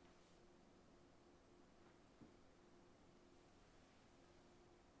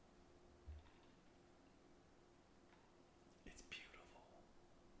 It's beautiful.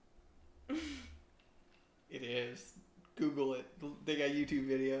 It is. Google it. They got YouTube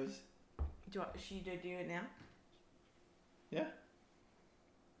videos. Should you do it now? Yeah.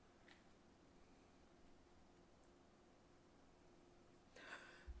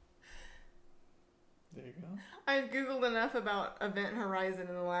 There you go. I've Googled enough about Event Horizon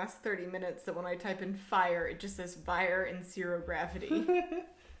in the last 30 minutes that when I type in fire, it just says fire and zero gravity.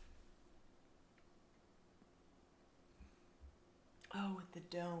 Oh, with the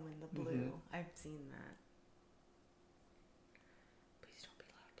dome and the blue. Mm-hmm. I've seen that. Please don't be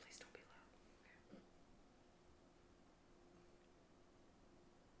loud. Please don't be loud.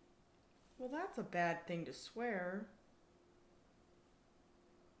 Well, that's a bad thing to swear.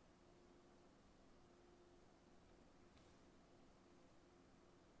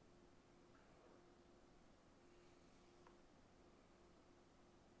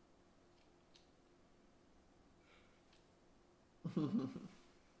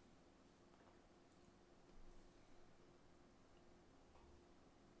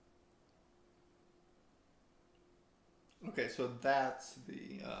 Okay, so that's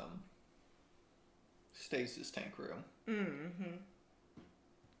the stasis tank room. Mm-hmm.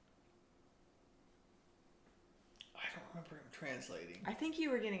 I don't remember him translating. I think you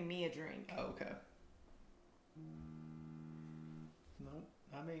were getting me a drink. Oh, okay. Nope,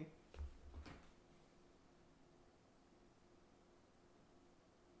 not me.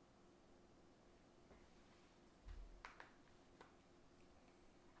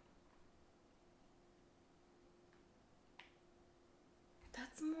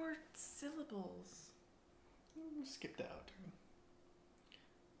 That's more syllables. Skipped out.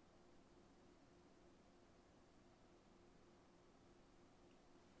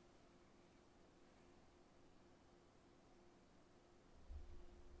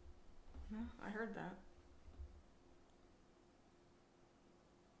 No, I heard that.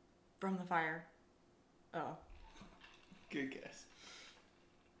 From the fire. Oh. Good guess.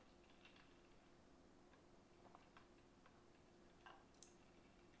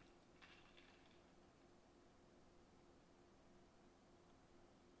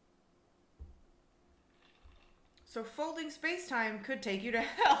 So folding space-time could take you to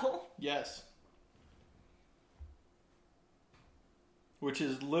hell. Yes. Which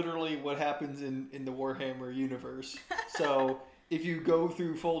is literally what happens in the Warhammer universe. So if you go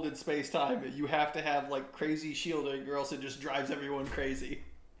through folded space-time, you have to have like crazy shielding or else it just drives everyone crazy.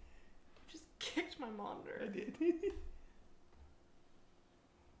 Just kicked my monitor. I did.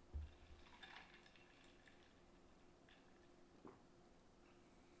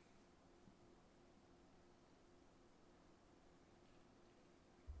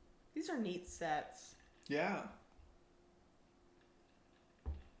 These are neat sets. Yeah.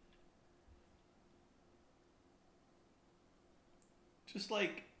 Just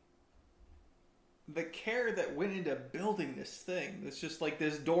like the care that went into building this thing. It's just like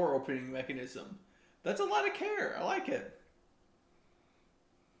this door opening mechanism. That's a lot of care. I like it.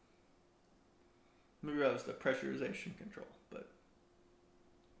 Maybe that was the pressurization control, but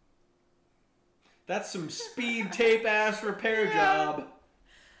that's some speed tape ass repair job.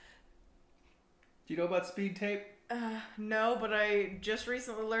 Do you know about speed tape? No, but I just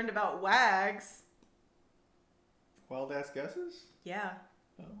recently learned about WAGs. Wild ass guesses? Yeah.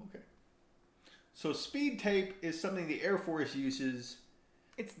 Oh, okay. So speed tape is something the Air Force uses.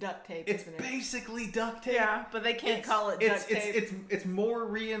 It's duct tape, It's isn't it? basically duct tape. Yeah, but they can't call it duct tape. It's more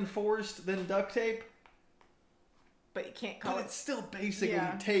reinforced than duct tape. But you can't call But it... it's still basically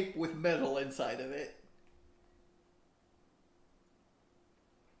Yeah. tape with metal inside of it.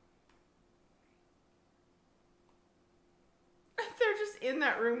 They're just in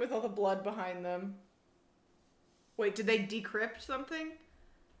that room with all the blood behind them. Wait, did they decrypt something?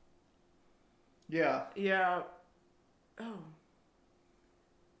 Yeah. Yeah. Oh.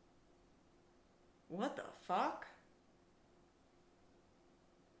 What the fuck?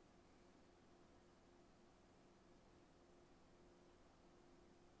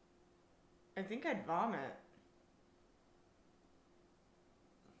 I think I'd vomit.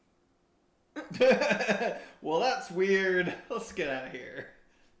 Well, that's weird. Let's get out of here.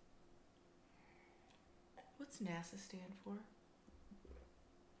 What's NASA stand for?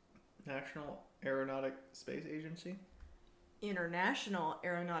 National Aeronautic Space Agency. International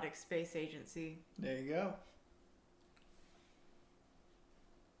Aeronautic Space Agency. There you go.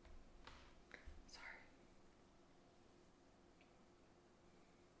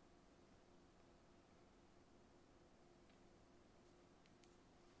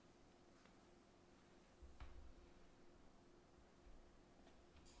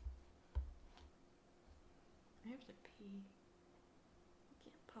 have to pee. I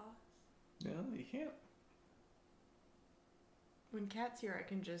can't pause. No, you can't. When Kat's here, I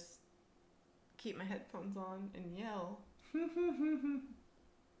can just keep my headphones on and yell.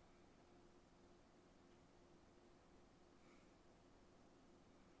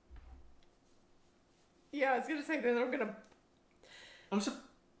 Yeah, I was gonna say that I'm gonna.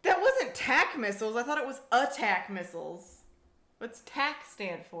 That wasn't TAC missiles. I thought it was attack missiles. What's TAC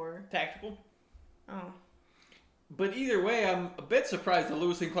stand for? Tactical. Oh. But either way, I'm a bit surprised that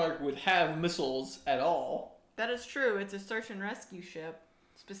Lewis and Clark would have missiles at all. That is true. It's a search and rescue ship,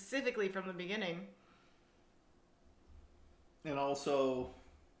 specifically from the beginning. And also,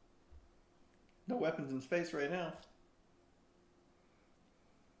 no weapons in space right now.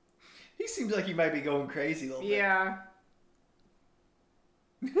 He seems like he might be going crazy a little bit. Yeah.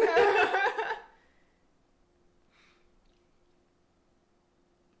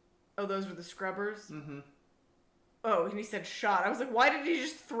 Oh, those were the scrubbers? Mm-hmm. Oh, and he said shot. I was like, why did he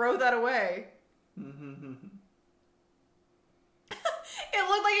just throw that away? Mm-hmm. It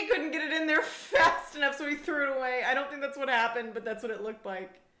looked like he couldn't get it in there fast enough, so he threw it away. I don't think that's what happened, but that's what it looked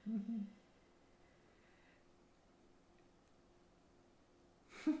like. Mm-hmm.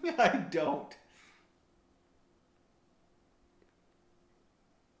 I don't.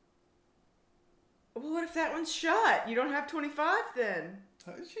 Well, what if that one's shot? You don't have 25 then.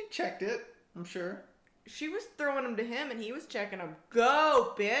 She checked it, I'm sure. She was throwing them to him, and he was checking them.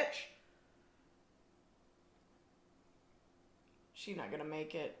 Go, bitch! She's not gonna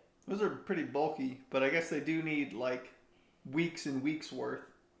make it. Those are pretty bulky, but I guess they do need, like, weeks and weeks worth.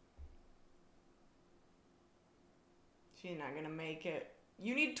 She's not gonna make it.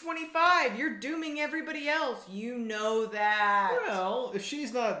 You need 25. You're dooming everybody else. You know that. Well, if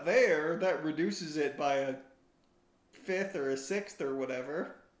she's not there, that reduces it by a fifth or a sixth or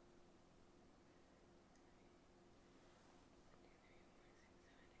whatever.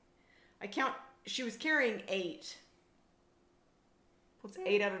 I count. She was carrying 8. What's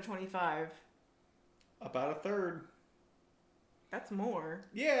 8 out of 25? About a third. That's more.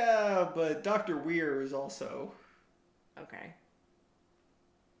 Yeah, but Dr. Weir is also. Okay.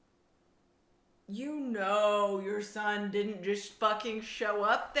 You know your son didn't just fucking show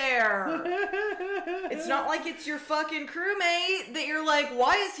up there. It's not like it's your fucking crewmate that you're like,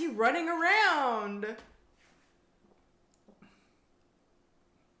 why is he running around?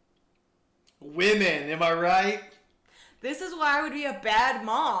 Women, am I right? This is why I would be a bad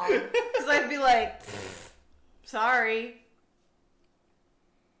mom. Because I'd be like, sorry.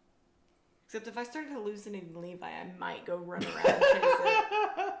 Except if I started hallucinating Levi, I might go run around and chase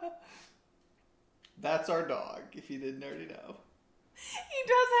it. That's our dog, if you didn't already know. He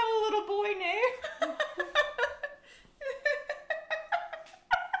does have a little boy name.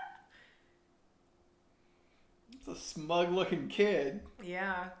 It's a smug-looking kid.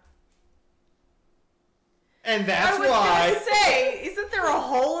 Yeah. And that's I was why. gonna say, isn't there a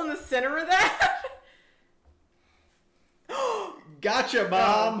hole in the center of that? Gotcha,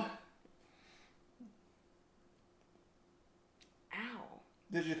 Mom. Ow.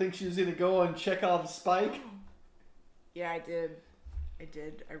 Did you think she was gonna go on Chekhov's spike? Yeah, I did.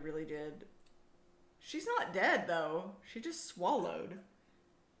 I really did. She's not dead, though. She just swallowed.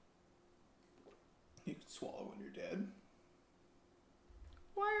 You can swallow when you're dead.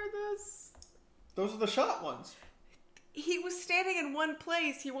 Why are those? Those are the shot ones. He was standing in one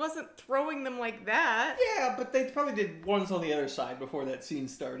place. He wasn't throwing them like that. Yeah, but they probably did ones on the other side before that scene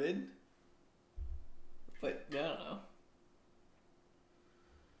started. But, I don't know.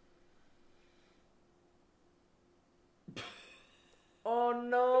 Oh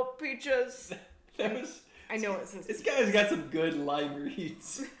no, Peaches. That was... I know it says This guy's got some good line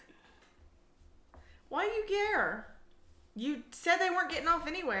reads. Why do you care? You said they weren't getting off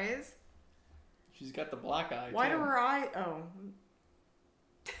anyways. She's got the black eye, Why too. do her eye... Oh.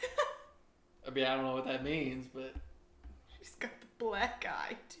 I mean, I don't know what that means, but... She's got the black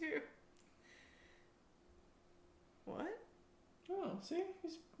eye, too. What? Oh, see?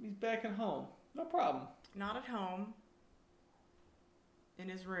 He's back at home. No problem. Not at home. In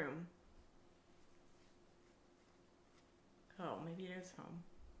his room. Oh, maybe it is home.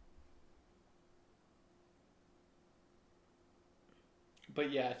 But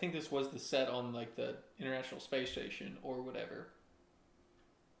yeah, I think this was the set on, like, the International Space Station or whatever.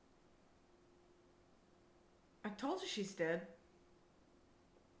 I told you she's dead.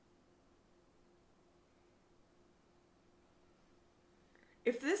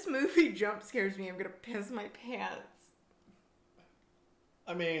 If this movie jump scares me, I'm gonna piss my pants.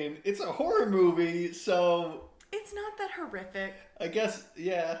 I mean, it's a horror movie, so... It's not that horrific. I guess,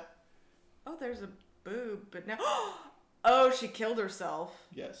 yeah. Oh, there's a boob, but now... Oh, she killed herself.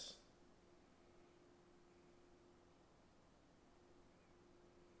 Yes.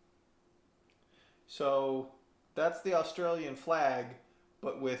 So that's the Australian flag,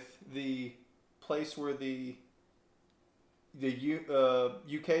 but with the place where the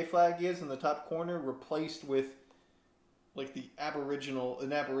UK flag is in the top corner replaced with like an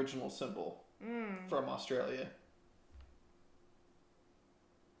Aboriginal symbol from Australia.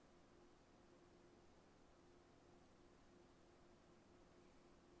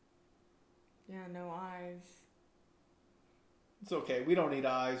 Yeah, no eyes. It's okay. We don't need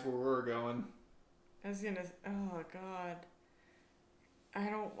eyes where we're going. I was gonna... Oh, God. I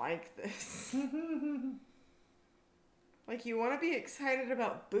don't like this. Like, you want to be excited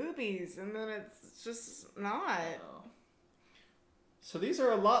about boobies, and then it's just not. Oh. So these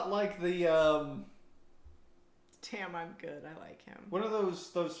are a lot like the... Damn, I'm good. I like him. What are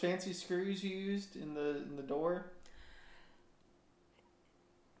those fancy screws you used in the door?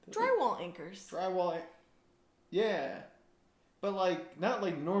 Drywall anchors. Drywall. Yeah. But like not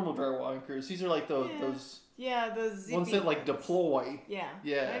like normal drywall anchors. These are like those Yeah, those zippy ones that like deploy. Yeah.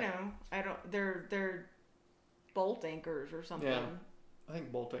 Yeah. I know. I don't they're bolt anchors or something. Yeah. I think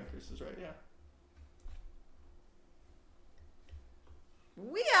bolt anchors is right, yeah.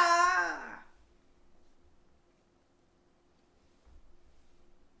 We are.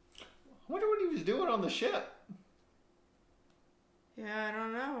 I wonder what he was doing on the ship. Yeah, I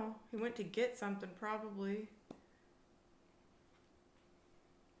don't know. He went to get something, probably.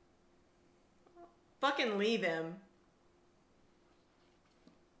 Fucking leave him.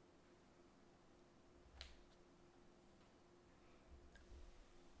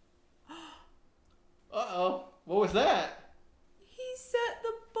 Uh-oh. What was that? He set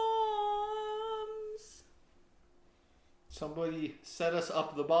the bombs. Somebody set us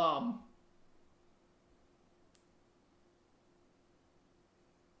up the bomb.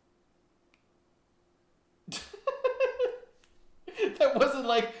 That wasn't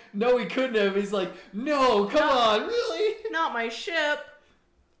like, no, he couldn't have. He's like, no, come on, really? Not my ship.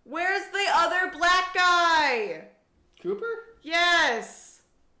 Where's the other black guy? Cooper? Yes.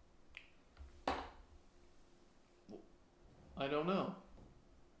 I don't know.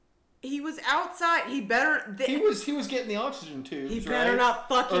 He was outside. He better... He was getting the oxygen tubes, He better right? not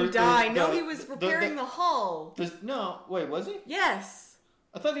fucking die. No, he was the- repairing the hull. No, wait, was he? Yes.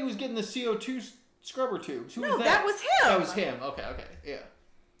 I thought he was getting the CO2 scrubber tubes. Who No, was that? that was him. That was him. Okay, yeah.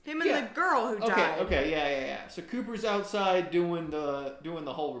 Him and Yeah. the girl who died. Okay, yeah. So Cooper's outside doing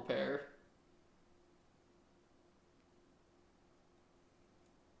the hull repair.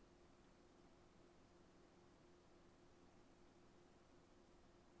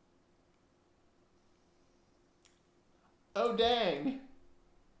 Oh dang.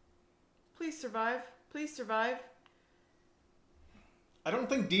 Please survive. Please survive. I don't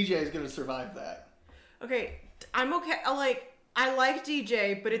think DJ is going to survive that. Okay, I'm okay. I like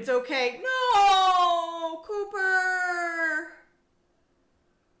DJ, but it's okay. No, Cooper.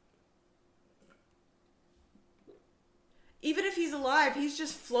 Even if he's alive, he's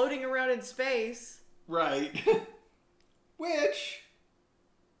just floating around in space. Right. Which...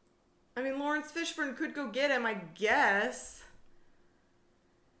 I mean, Lawrence Fishburne could go get him, I guess.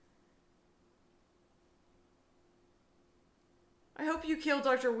 I hope you kill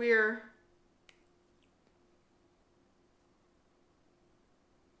Dr. Weir.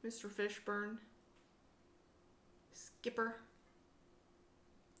 Mr. Fishburne. Skipper.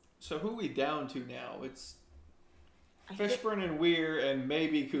 So who are we down to now? It's I think Fishburne and Weir and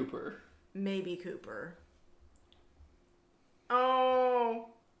maybe Cooper. maybe Cooper. Oh.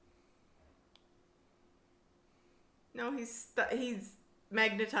 No, he's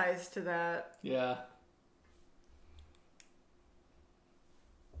magnetized to that. Yeah.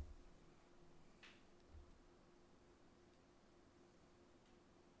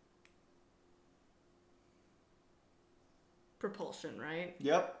 Propulsion, right?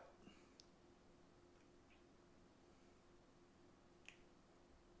 Yep.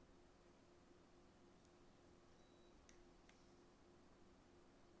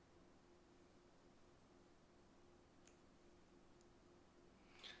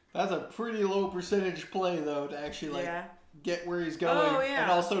 That's a pretty low percentage play, though, to actually get where he's going, Oh, yeah.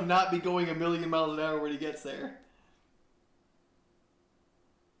 and also not be going a million miles an hour when he gets there.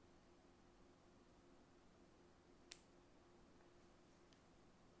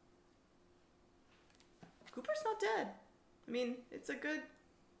 Cooper's not dead. I mean, it's a good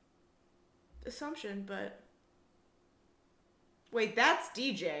assumption, but... Wait, that's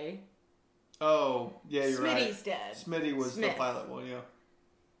DJ. Oh, yeah, you're right. Smitty's dead. Smitty was Smith. the pilot one, yeah.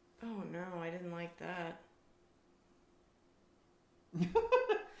 Oh no, I didn't like that.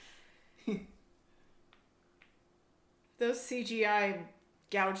 Those CGI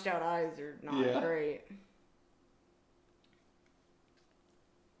gouged out eyes are not great.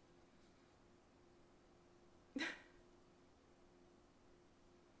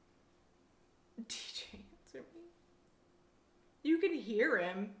 DJ, answer me. You can hear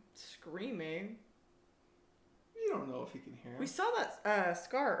him screaming. You don't know if you can hear him. We saw that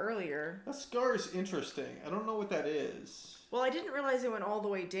scar earlier. That scar is interesting. I don't know what that is. Well, I didn't realize it went all the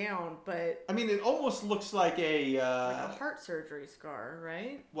way down, but... I mean, it almost looks like a... like a heart surgery scar,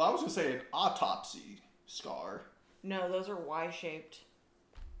 right? Well, I was going to say an autopsy scar. No, those are Y-shaped.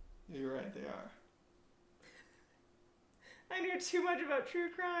 You're right, they are. I knew too much about true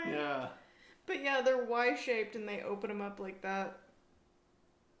crime. Yeah. But yeah, they're Y-shaped and they open them up like that.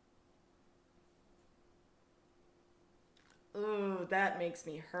 Ooh, that makes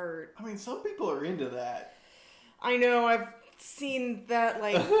me hurt. I mean, some people are into that. I know, I've seen that,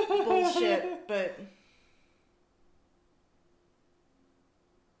 like, bullshit, but...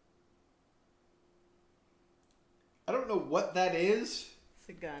 I don't know what that is. It's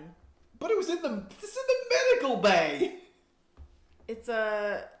a gun. But it's in the medical bay. It's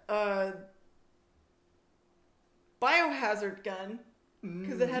a biohazard gun.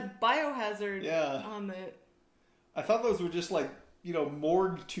 Because it had biohazard on it. I thought those were just like,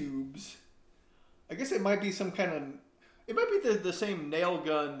 morgue tubes. I guess it might be some kind of... It might be the same nail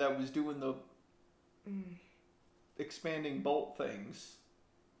gun that was doing the expanding bolt things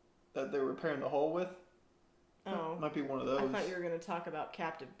that they were repairing the hole with. Oh. It might be one of those. I thought you were going to talk about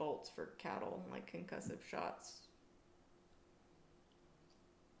captive bolts for cattle, like concussive shots.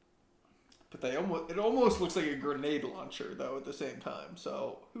 But it almost looks like a grenade launcher, though, at the same time.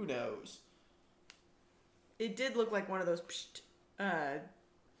 So, who knows? It did look like one of those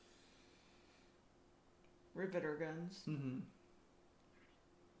riveter guns. Mm-hmm.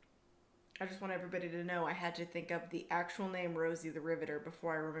 I just want everybody to know I had to think of the actual name Rosie the Riveter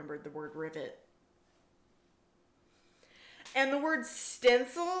before I remembered the word rivet. And the word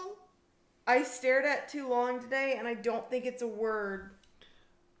stencil, I stared at too long today, and I don't think it's a word.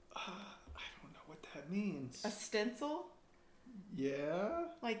 I don't know what that means. A stencil? Yeah.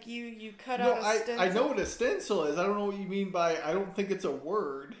 Like you cut out a stencil? I know what a stencil is. I don't know what you mean by I don't think it's a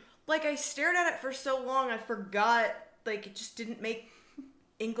word. Like, I stared at it for so long, I forgot, like, it just didn't make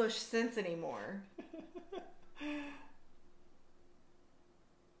English sense anymore. You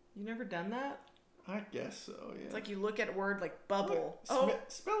never done that? I guess so, yeah. It's like you look at a word like bubble.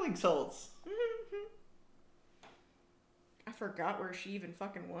 Spelling salts. I forgot where she even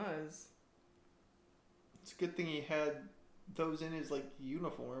fucking was. It's a good thing he had those in his, like,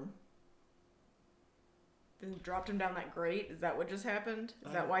 uniform. Then dropped him down that grate? Is that what just happened?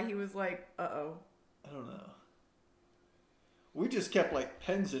 Is that why he was like, uh-oh? I don't know. We just kept, like,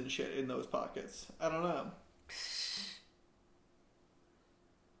 pens and shit in those pockets. I don't know.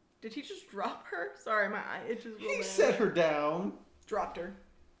 Did he just drop her? Sorry, my eye itches real bad. He set her down. Dropped her.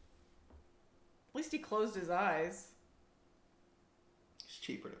 At least he closed his eyes. It's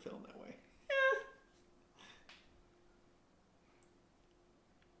cheaper to film that way. Yeah.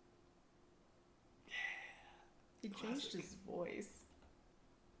 He changed his voice.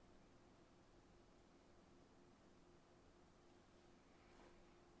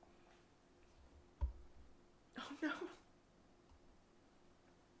 Oh no.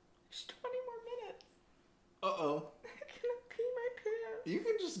 There's 20 more minutes. Uh-oh. I'm gonna pee my pants. You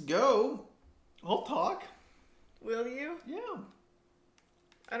can just go. I'll talk. Will you? Yeah.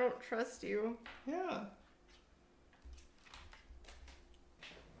 I don't trust you. Yeah.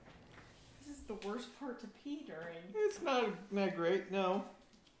 This is the worst part to pee during. It's not great, no.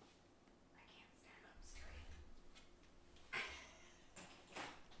 I can't stand up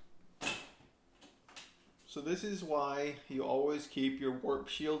straight. So this is why you always keep your warp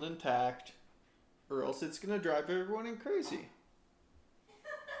shield intact, or else it's going to drive everyone crazy.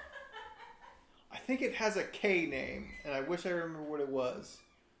 I think it has a K name, and I wish I remember what it was.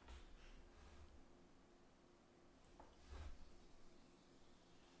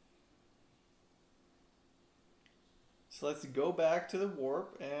 So let's go back to the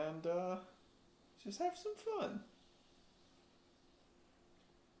warp and just have some fun.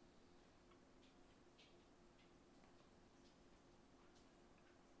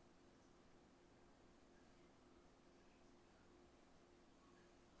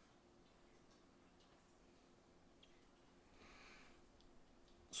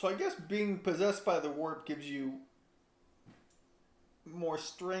 So I guess being possessed by the warp gives you more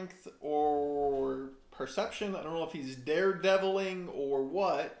strength or perception. I don't know if he's daredeviling or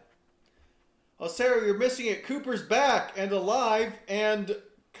what. Oh, Sarah, you're missing it. Cooper's back and alive and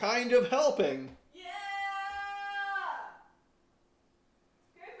kind of helping. Yeah!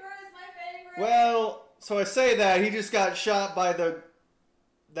 Cooper is my favorite. Well, so I say that. He just got shot by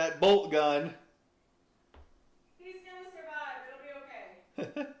that bolt gun. He's gonna survive.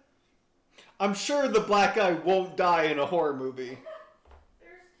 It'll be okay. I'm sure the black guy won't die in a horror movie.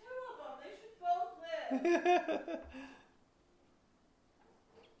 There's two of them. They should both live.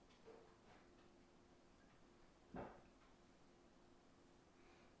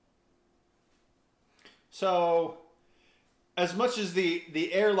 So, as much as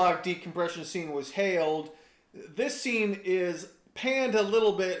the airlock decompression scene was hailed, this scene is panned a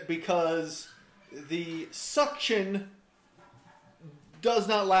little bit because the suction does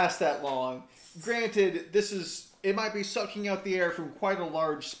not last that long. Granted, it might be sucking out the air from quite a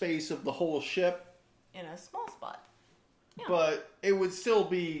large space of the whole ship, In a small spot. Yeah. but it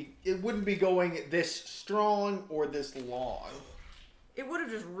wouldn't be going this strong or this long. It would have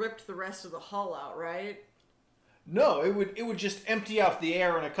just ripped the rest of the hull out, right? No, it would just empty out the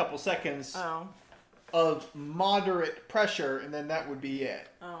air in a couple seconds Oh. of moderate pressure, and then that would be it.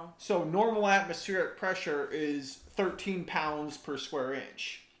 Oh. So normal atmospheric pressure is 13 pounds per square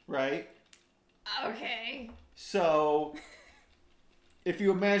inch, right? Okay. So if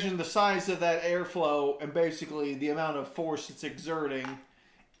you imagine the size of that airflow and basically the amount of force it's exerting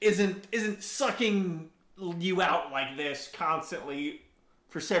isn't sucking you out like this constantly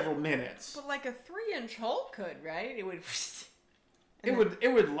for several minutes. But like a 3-inch hull could, right? It would. It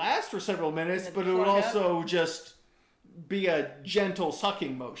would last for several minutes, And but then it would plug also just be a gentle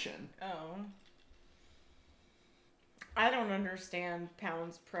sucking motion. Oh. I don't understand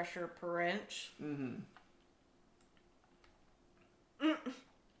pounds pressure per inch. Mm-hmm.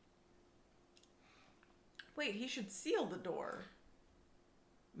 Wait, he should seal the door.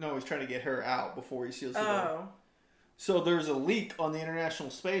 No, he's trying to get her out before he seals the door. Oh. So there's a leak on the International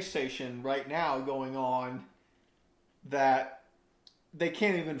Space Station right now going on that they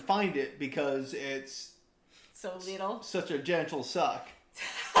can't even find it because it's So little. such a gentle suck.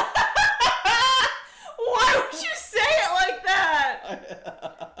 Why would you say it like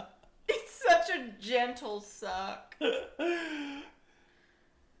that? It's such a gentle suck.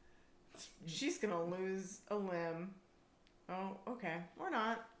 She's gonna lose a limb. Oh, okay. Or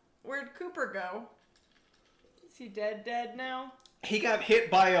not. Where'd Cooper go? Is he dead now? He got hit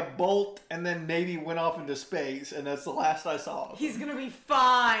by a bolt and then maybe went off into space, and that's the last I saw of him. He's gonna be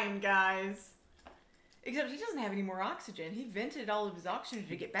fine, guys. Except he doesn't have any more oxygen. He vented all of his oxygen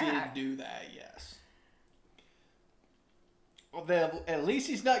to get back. Did do that, yes. Well, at least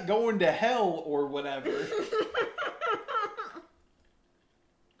he's not going to hell or whatever.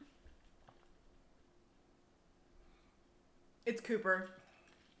 It's Cooper.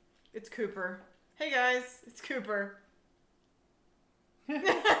 It's Cooper. Hey guys, it's Cooper.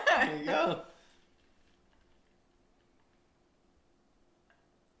 There you go.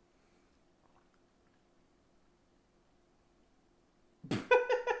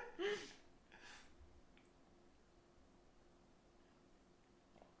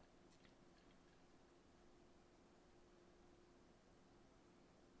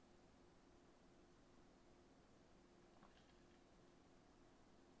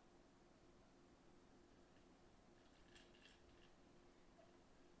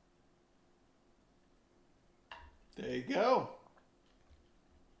 There you go.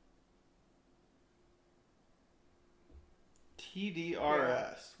 TDRS.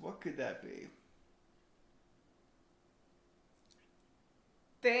 Yeah. What could that be?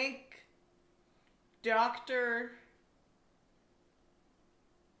 Thank Dr.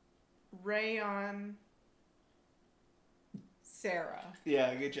 Rayon Sarah.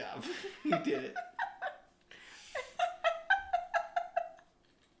 Yeah, good job. You did it.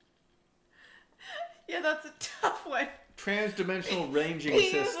 Yeah, that's a tough one. Transdimensional ranging He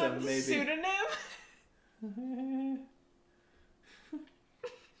is system, a maybe. pseudonym.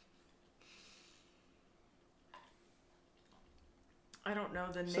 I don't know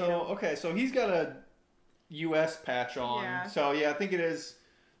the name. So, okay, so he's got a U.S. patch on. Yeah. So, yeah, I think it is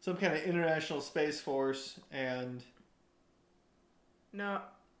some kind of International Space Force, and... No.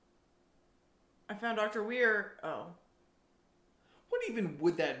 I found Dr. Weir. Oh. What even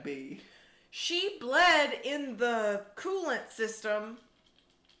would that be? She bled in the coolant system.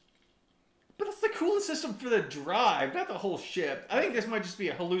 But it's the coolant system for the drive, not the whole ship. I think this might just be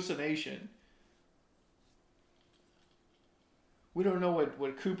a hallucination. We don't know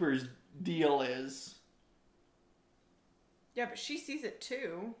what Cooper's deal is. Yeah, but she sees it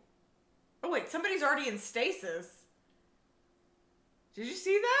too. Oh wait, somebody's already in stasis. Did you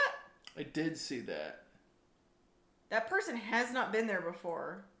see that? I did see that. That person has not been there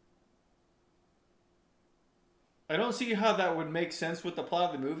before. I don't see how that would make sense with the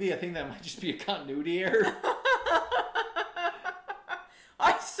plot of the movie. I think that might just be a continuity error.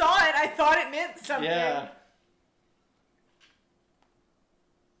 I saw it. I thought it meant something. Yeah.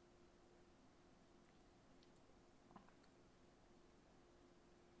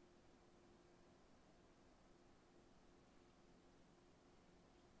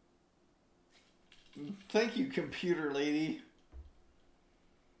 Thank you, computer lady.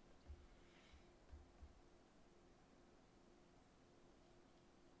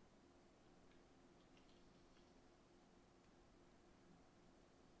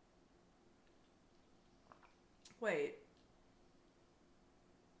 Wait.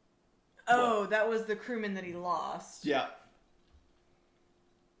 Oh, that was the crewman that he lost. Yeah.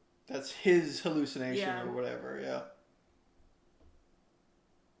 That's his hallucination Yeah. or whatever, yeah.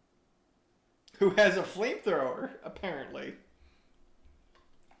 Who has a flamethrower, apparently.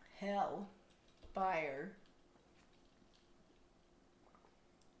 Hell. Fire.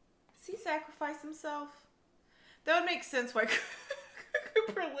 Does he sacrifice himself? That would make sense why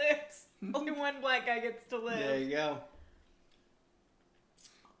Cooper lives. Only one black guy gets to live. There you go.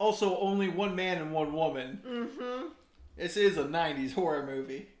 Also, only one man and one woman. Mm-hmm. This is a 90s horror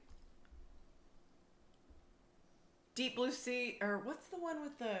movie. Deep Blue Sea, or what's the one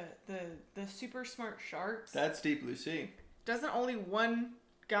with the super smart sharks? That's Deep Blue Sea. Doesn't only one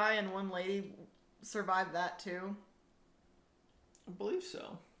guy and one lady survive that too? I believe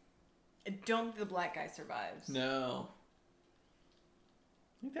so. I don't think the black guy survives. No.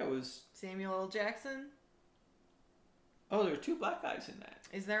 I think that was... Samuel L. Jackson? Oh, there were two black guys in that.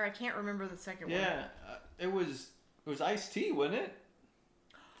 Is there? I can't remember the second one. Yeah. It was Ice-T, wasn't it?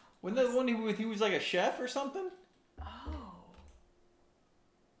 Wasn't that the one he was like a chef or something? Oh.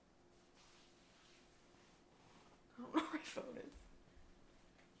 I don't know where my phone is.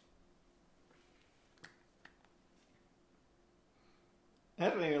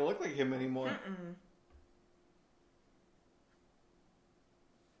 That doesn't even look like him anymore. Mm-mm.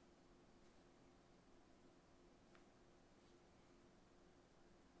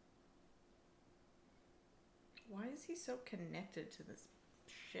 Why is he so connected to this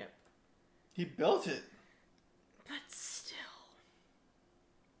ship? He built it. But still.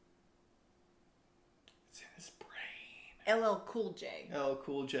 It's in his brain. LL Cool J. Oh,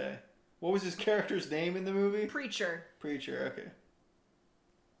 Cool J. What was his character's name in the movie? Preacher. Preacher, okay.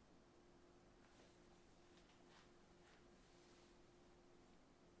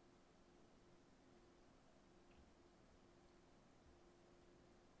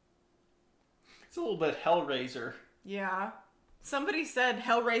 It's a little bit Hellraiser. Yeah. Somebody said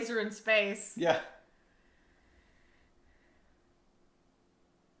Hellraiser in space. Yeah.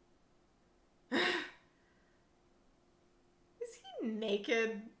 Is he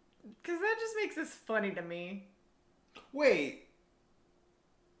naked? Because that just makes this funny to me. Wait.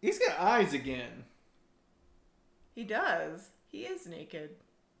 He's got eyes again. He does. He is naked.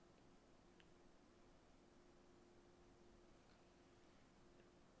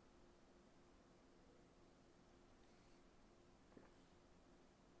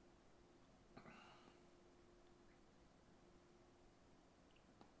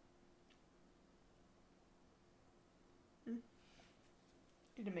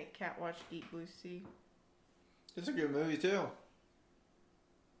 Need to make Cat watch Deep Blue Sea. It's a good movie, too.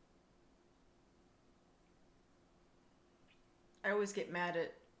 I always get mad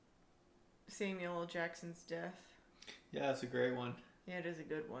at Samuel L. Jackson's death. Yeah, it's a great one. Yeah, it is a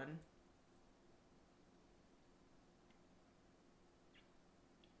good one.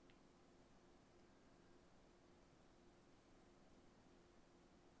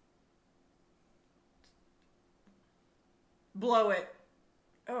 Blow it.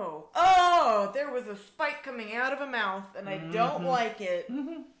 Oh. Oh! There was a spike coming out of a mouth, and I don't like it.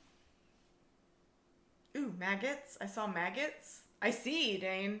 Mm-hmm. Ooh, maggots. I saw maggots. I see,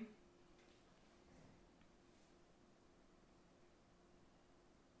 Dane.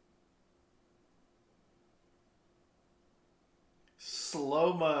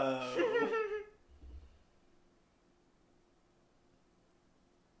 Slow-mo.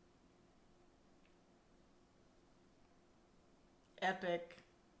 Epic.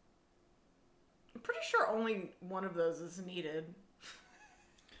 I'm pretty sure only one of those is needed.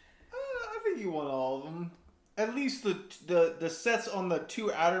 I think you want all of them. At least the sets on the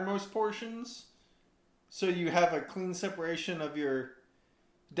two outermost portions, so you have a clean separation of your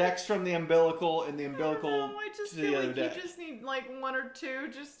decks from the umbilical and the I umbilical don't know, I just to feel the other like deck. you just need like one or two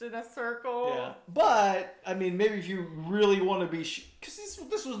just in a circle. Yeah, but I mean, maybe if you really want to be, because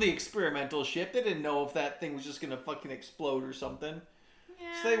this was the experimental ship. They didn't know if that thing was just gonna fucking explode or something.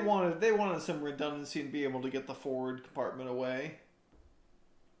 Yeah. So they wanted some redundancy and be able to get the forward compartment away.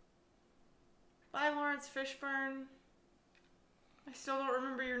 Bye, Lawrence Fishburne. I still don't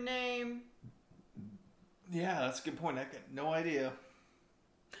remember your name. Yeah, that's a good point. I got no idea.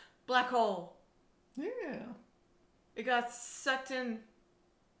 Black hole. Yeah. It got sucked in.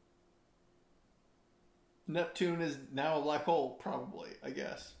 Neptune is now a black hole, probably, I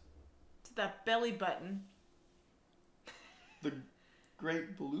guess. To that belly button. The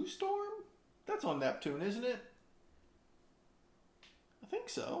Great Blue Storm? That's on Neptune, isn't it? I think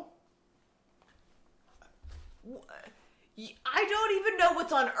so. I don't even know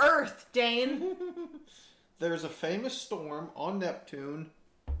what's on Earth, Dane. There's a famous storm on Neptune,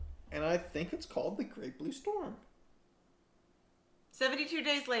 and I think it's called the Great Blue Storm. 72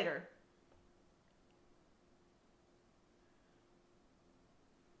 days later.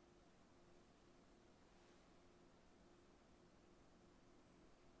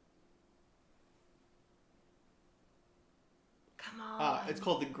 Come on. It's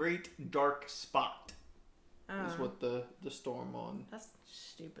called the Great Dark Spot. Is Oh, what the storm on. that's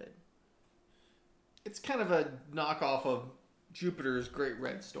stupid. It's kind of a knockoff of Jupiter's Great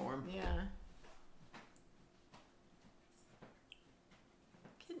Red Storm. Yeah.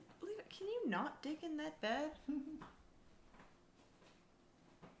 Can you not dig in that bed?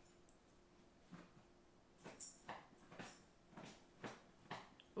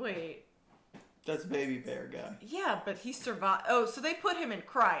 Wait. That's Baby Bear guy. Yeah, but he survived. Oh, so they put him in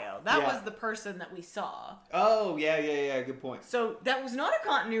cryo. That Yeah. was the person that we saw. Oh, yeah, good point. So that was not a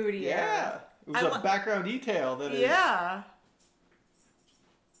continuity Yeah. error. It was a background detail that is... Yeah.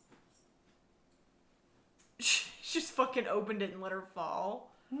 She just fucking opened it and let her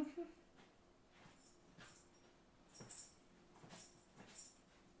fall.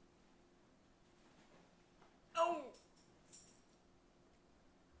 Oh.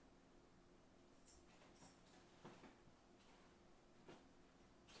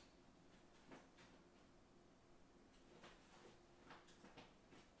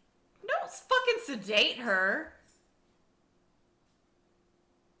 Don't fucking sedate her.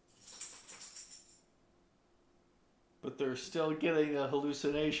 But they're still getting the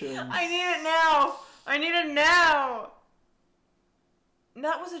hallucinations. I need it now. I need it now.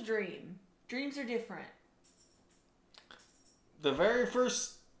 That was a dream. Dreams are different. The very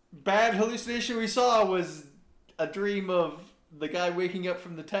first bad hallucination we saw was a dream of the guy waking up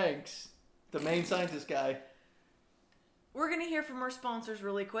from the tanks. The main scientist guy. We're going to hear from our sponsors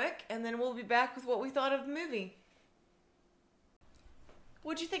really quick, and then we'll be back with what we thought of the movie.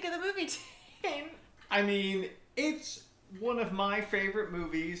 What'd you think of the movie, Dane? I mean, it's one of my favorite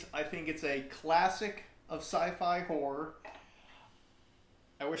movies. I think it's a classic of sci-fi horror.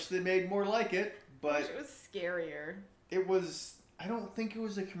 I wish they made more like it, I wish but it was scarier. it was... I don't think it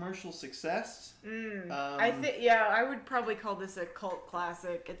was a commercial success. I would probably call this a cult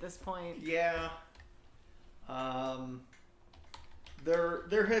classic at this point. Yeah.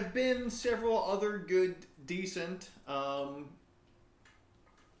 There have been several other good, decent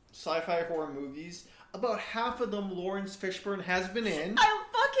sci-fi horror movies. About half of them Lawrence Fishburne has been in. I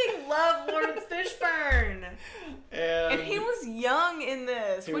fucking love Lawrence Fishburne. And And he was young in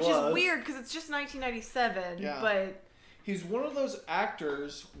this, He which was. is weird because it's just 1997. Yeah. But he's one of those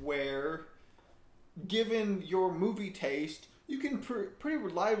actors where, given your movie taste, you can pretty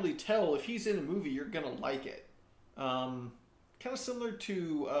reliably tell if he's in a movie, you're going to like it. Kind of similar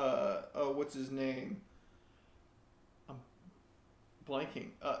to, what's his name? I'm blanking.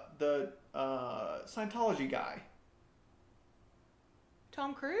 The Scientology guy.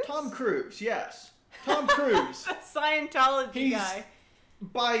 Tom Cruise? Tom Cruise, yes. Tom Cruise. The Scientology He's, guy.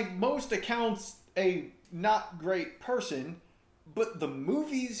 by most accounts, a not great person, but the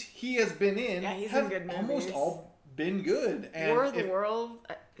movies he has been in Yeah, he's in have good movies. almost all been good. And War of the World.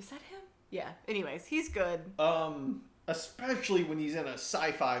 Is that him? Yeah. Anyways, he's good. especially when he's in a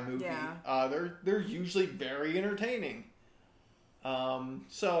sci-fi movie, Yeah. they're usually very entertaining.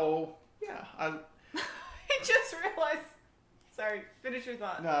 So yeah, I just realized. Sorry, finish your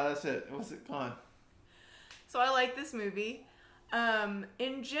thought. no, that's it. What's it gone? So I like this movie.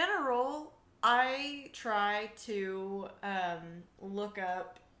 In general, I try to look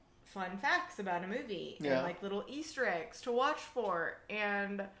up fun facts about a movie Yeah. and like little Easter eggs to watch for.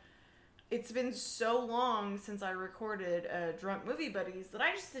 And it's been so long since I recorded Drunk Movie Buddies that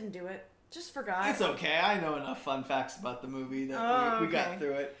I just didn't do it. Just forgot. It's okay. I know enough fun facts about the movie that we okay. got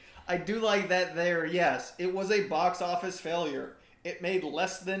through it. I do like that there, yes, it was a box office failure. It made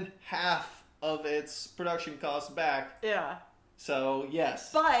less than half of its production costs back. Yeah. So,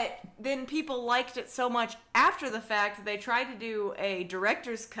 yes. But then people liked it so much after the fact that they tried to do a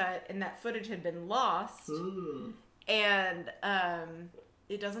director's cut and that footage had been lost. Ooh. And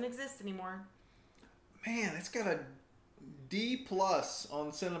it doesn't exist anymore. Man, it's got a D+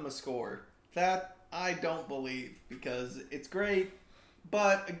 on CinemaScore. That I don't believe, because it's great.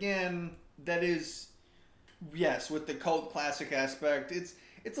 But again, that is, yes, with the cult classic aspect, it's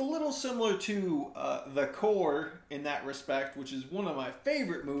a little similar to The Core in that respect, which is one of my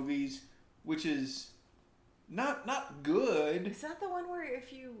favorite movies, which is not good. Is that the one where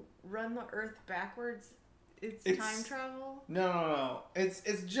if you run the Earth backwards, it's time travel? No. Its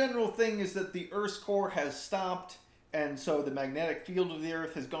general thing is that the Earth's core has stopped, and so the magnetic field of the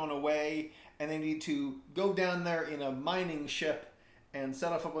Earth has gone away, and they need to go down there in a mining ship and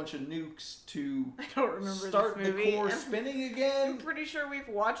set off a bunch of nukes to I don't remember start this movie. the core spinning again. I'm pretty sure we've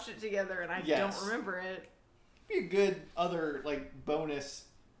watched it together, and I don't remember it. Be a good other bonus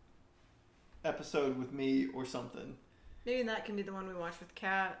episode with me or something. Maybe that can be the one we watch with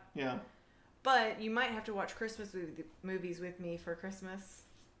Kat. Yeah. But you might have to watch Christmas movies with me for Christmas.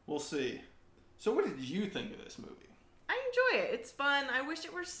 We'll see. So what did you think of this movie? I enjoy it. It's fun. I wish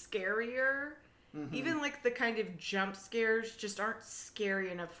it were scarier. Mm-hmm. Even the kind of jump scares just aren't scary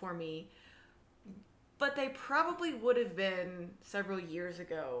enough for me. But they probably would have been several years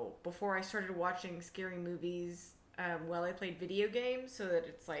ago before I started watching scary movies while I played video games, so that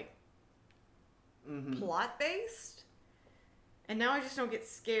it's plot based. And now I just don't get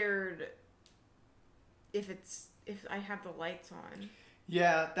scared if I have the lights on.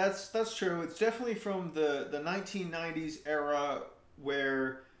 Yeah, that's true. It's definitely from the 1990s era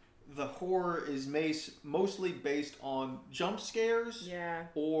where the horror is mostly based on jump scares. Yeah.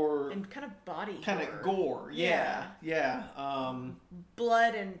 And kind of body kind horror. of gore. Yeah.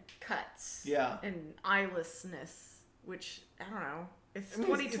 Blood and cuts. Yeah. And eyelessness, which, I don't know. It's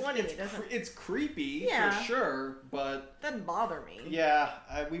 2020. It's creepy, Yeah. for sure, but doesn't bother me. yeah,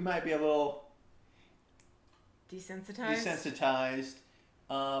 we might be a little desensitized.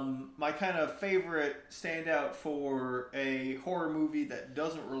 My kind of favorite standout for a horror movie that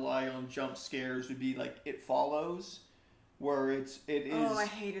doesn't rely on jump scares would be It Follows, where it is Oh, I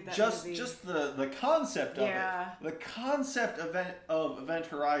hated that movie. Just the concept of Yeah. it. The concept of Event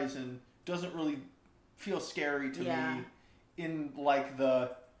Horizon doesn't really feel scary to me in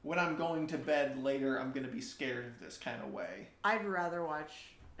when I'm going to bed later, I'm going to be scared of this kind of way. I'd rather watch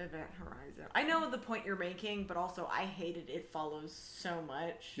Event Horizon. I know the point you're making, but also I hated It Follows so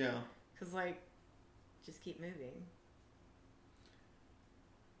much. Yeah. Because, just keep moving.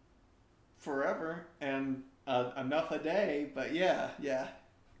 Forever and enough a day, but yeah. Yeah.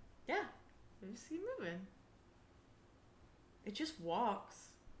 Just keep moving. It just walks.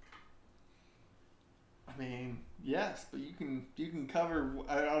 I mean, yes, but you can cover.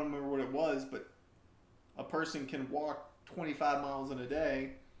 I don't remember what it was, but a person can walk 25 miles in a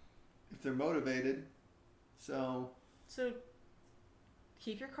day if they're motivated. So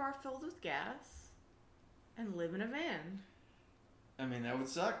keep your car filled with gas and live in a van. I mean, that would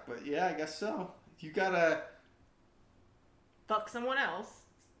suck, but yeah, I guess so. You gotta fuck someone else.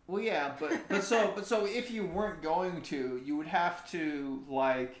 Well, yeah, but so if you weren't going to, you would have to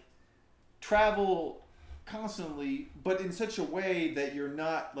travel constantly, but in such a way that you're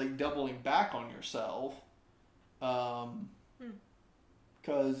not doubling back on yourself.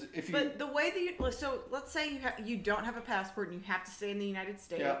 Because if you... But the way that you... So, let's say you don't have a passport and you have to stay in the United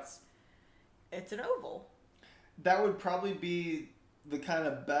States. Yep. It's an oval. That would probably be the kind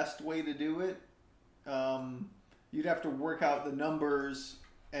of best way to do it. You'd have to work out the numbers.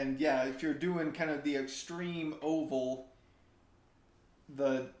 And, yeah, if you're doing kind of the extreme oval,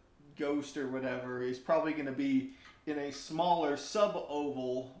 the ghost or whatever is probably going to be in a smaller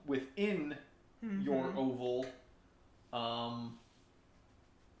sub-oval within your oval.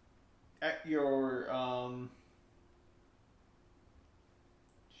 At your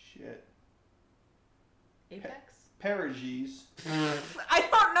Apex? Perigee. I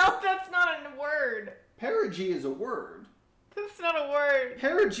don't know if that's not a word. Perigee is a word. That's not a word.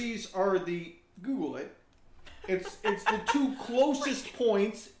 Perigees are Google it. It's the two closest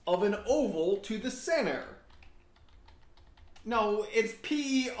points of an oval to the center. No, it's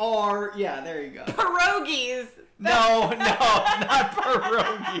P-E-R. Yeah, there you go. Pierogies. No, not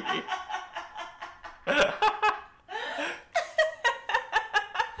pierogi.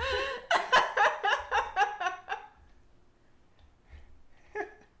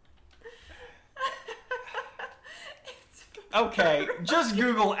 Okay, just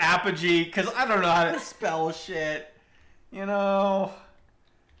Google apogee, because I don't know how to spell shit. You know?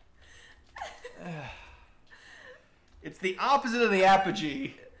 It's the opposite of the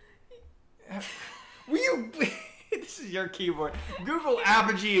apogee. Will you... This is your keyboard. Google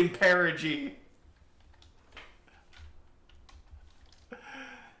apogee and perigee.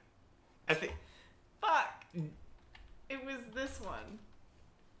 I think... Fuck. It was this one.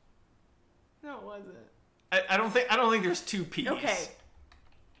 No, it wasn't. I don't think there's two P's. Okay.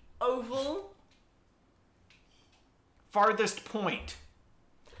 Oval. Farthest point.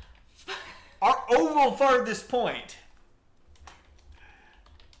 Our oval farthest point.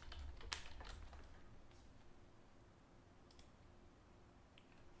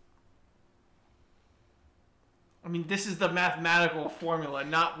 I mean, this is the mathematical formula,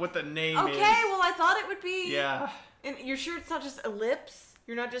 not what the name is. Okay, well, I thought it would be. Yeah. And you're sure it's not just ellipse?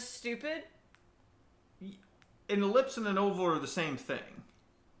 You're not just stupid? An ellipse and an oval are the same thing.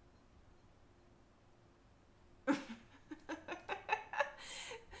 I'm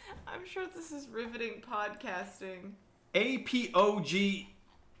sure this is riveting podcasting. Apogee.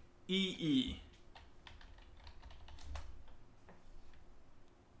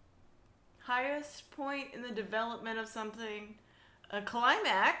 Highest point in the development of something. A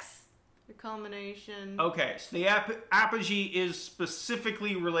climax. The culmination. Okay, so the apogee is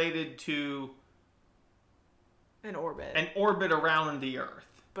specifically related to An orbit. an orbit around the Earth.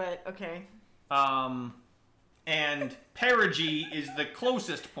 But, okay. And perigee is the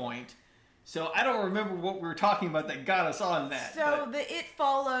closest point. So I don't remember what we were talking about that got us on that. So It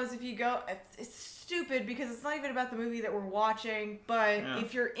Follows, if you go, it's stupid because it's not even about the movie that we're watching, but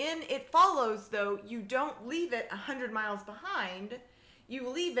if you're in It Follows, though, you don't leave it 100 miles behind. You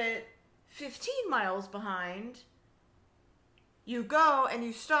leave it 15 miles behind. You go and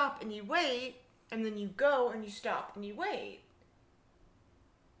you stop and you wait, and then you go and you stop and you wait.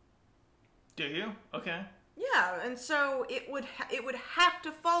 Do you? Okay. Yeah, and so it would have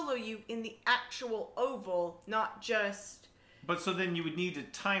to follow you in the actual oval, not just... But so then you would need to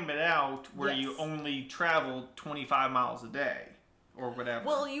time it out where you only travel 25 miles a day or whatever.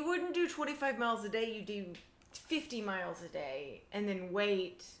 Well, you wouldn't do 25 miles a day, you do 50 miles a day and then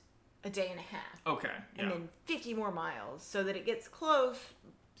wait a day and a half. Okay. Yeah. And then 50 more miles so that it gets close,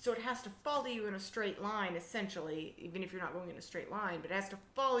 so it has to follow you in a straight line essentially, even if you're not going in a straight line, but it has to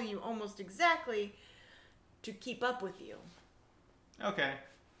follow you almost exactly to keep up with you. Okay.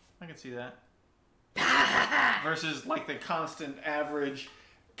 I can see that. Versus like the constant average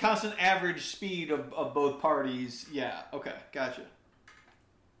speed of both parties. Yeah, okay, gotcha.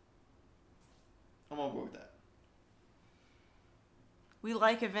 I'm on board with that. We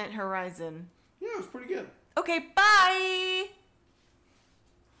like Event Horizon. Yeah, it was pretty good. Okay, bye!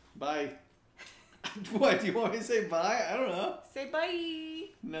 Bye. What, do you want me to say bye? I don't know. Say bye!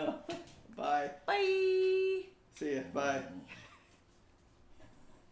 No. Bye. Bye! See ya. Bye.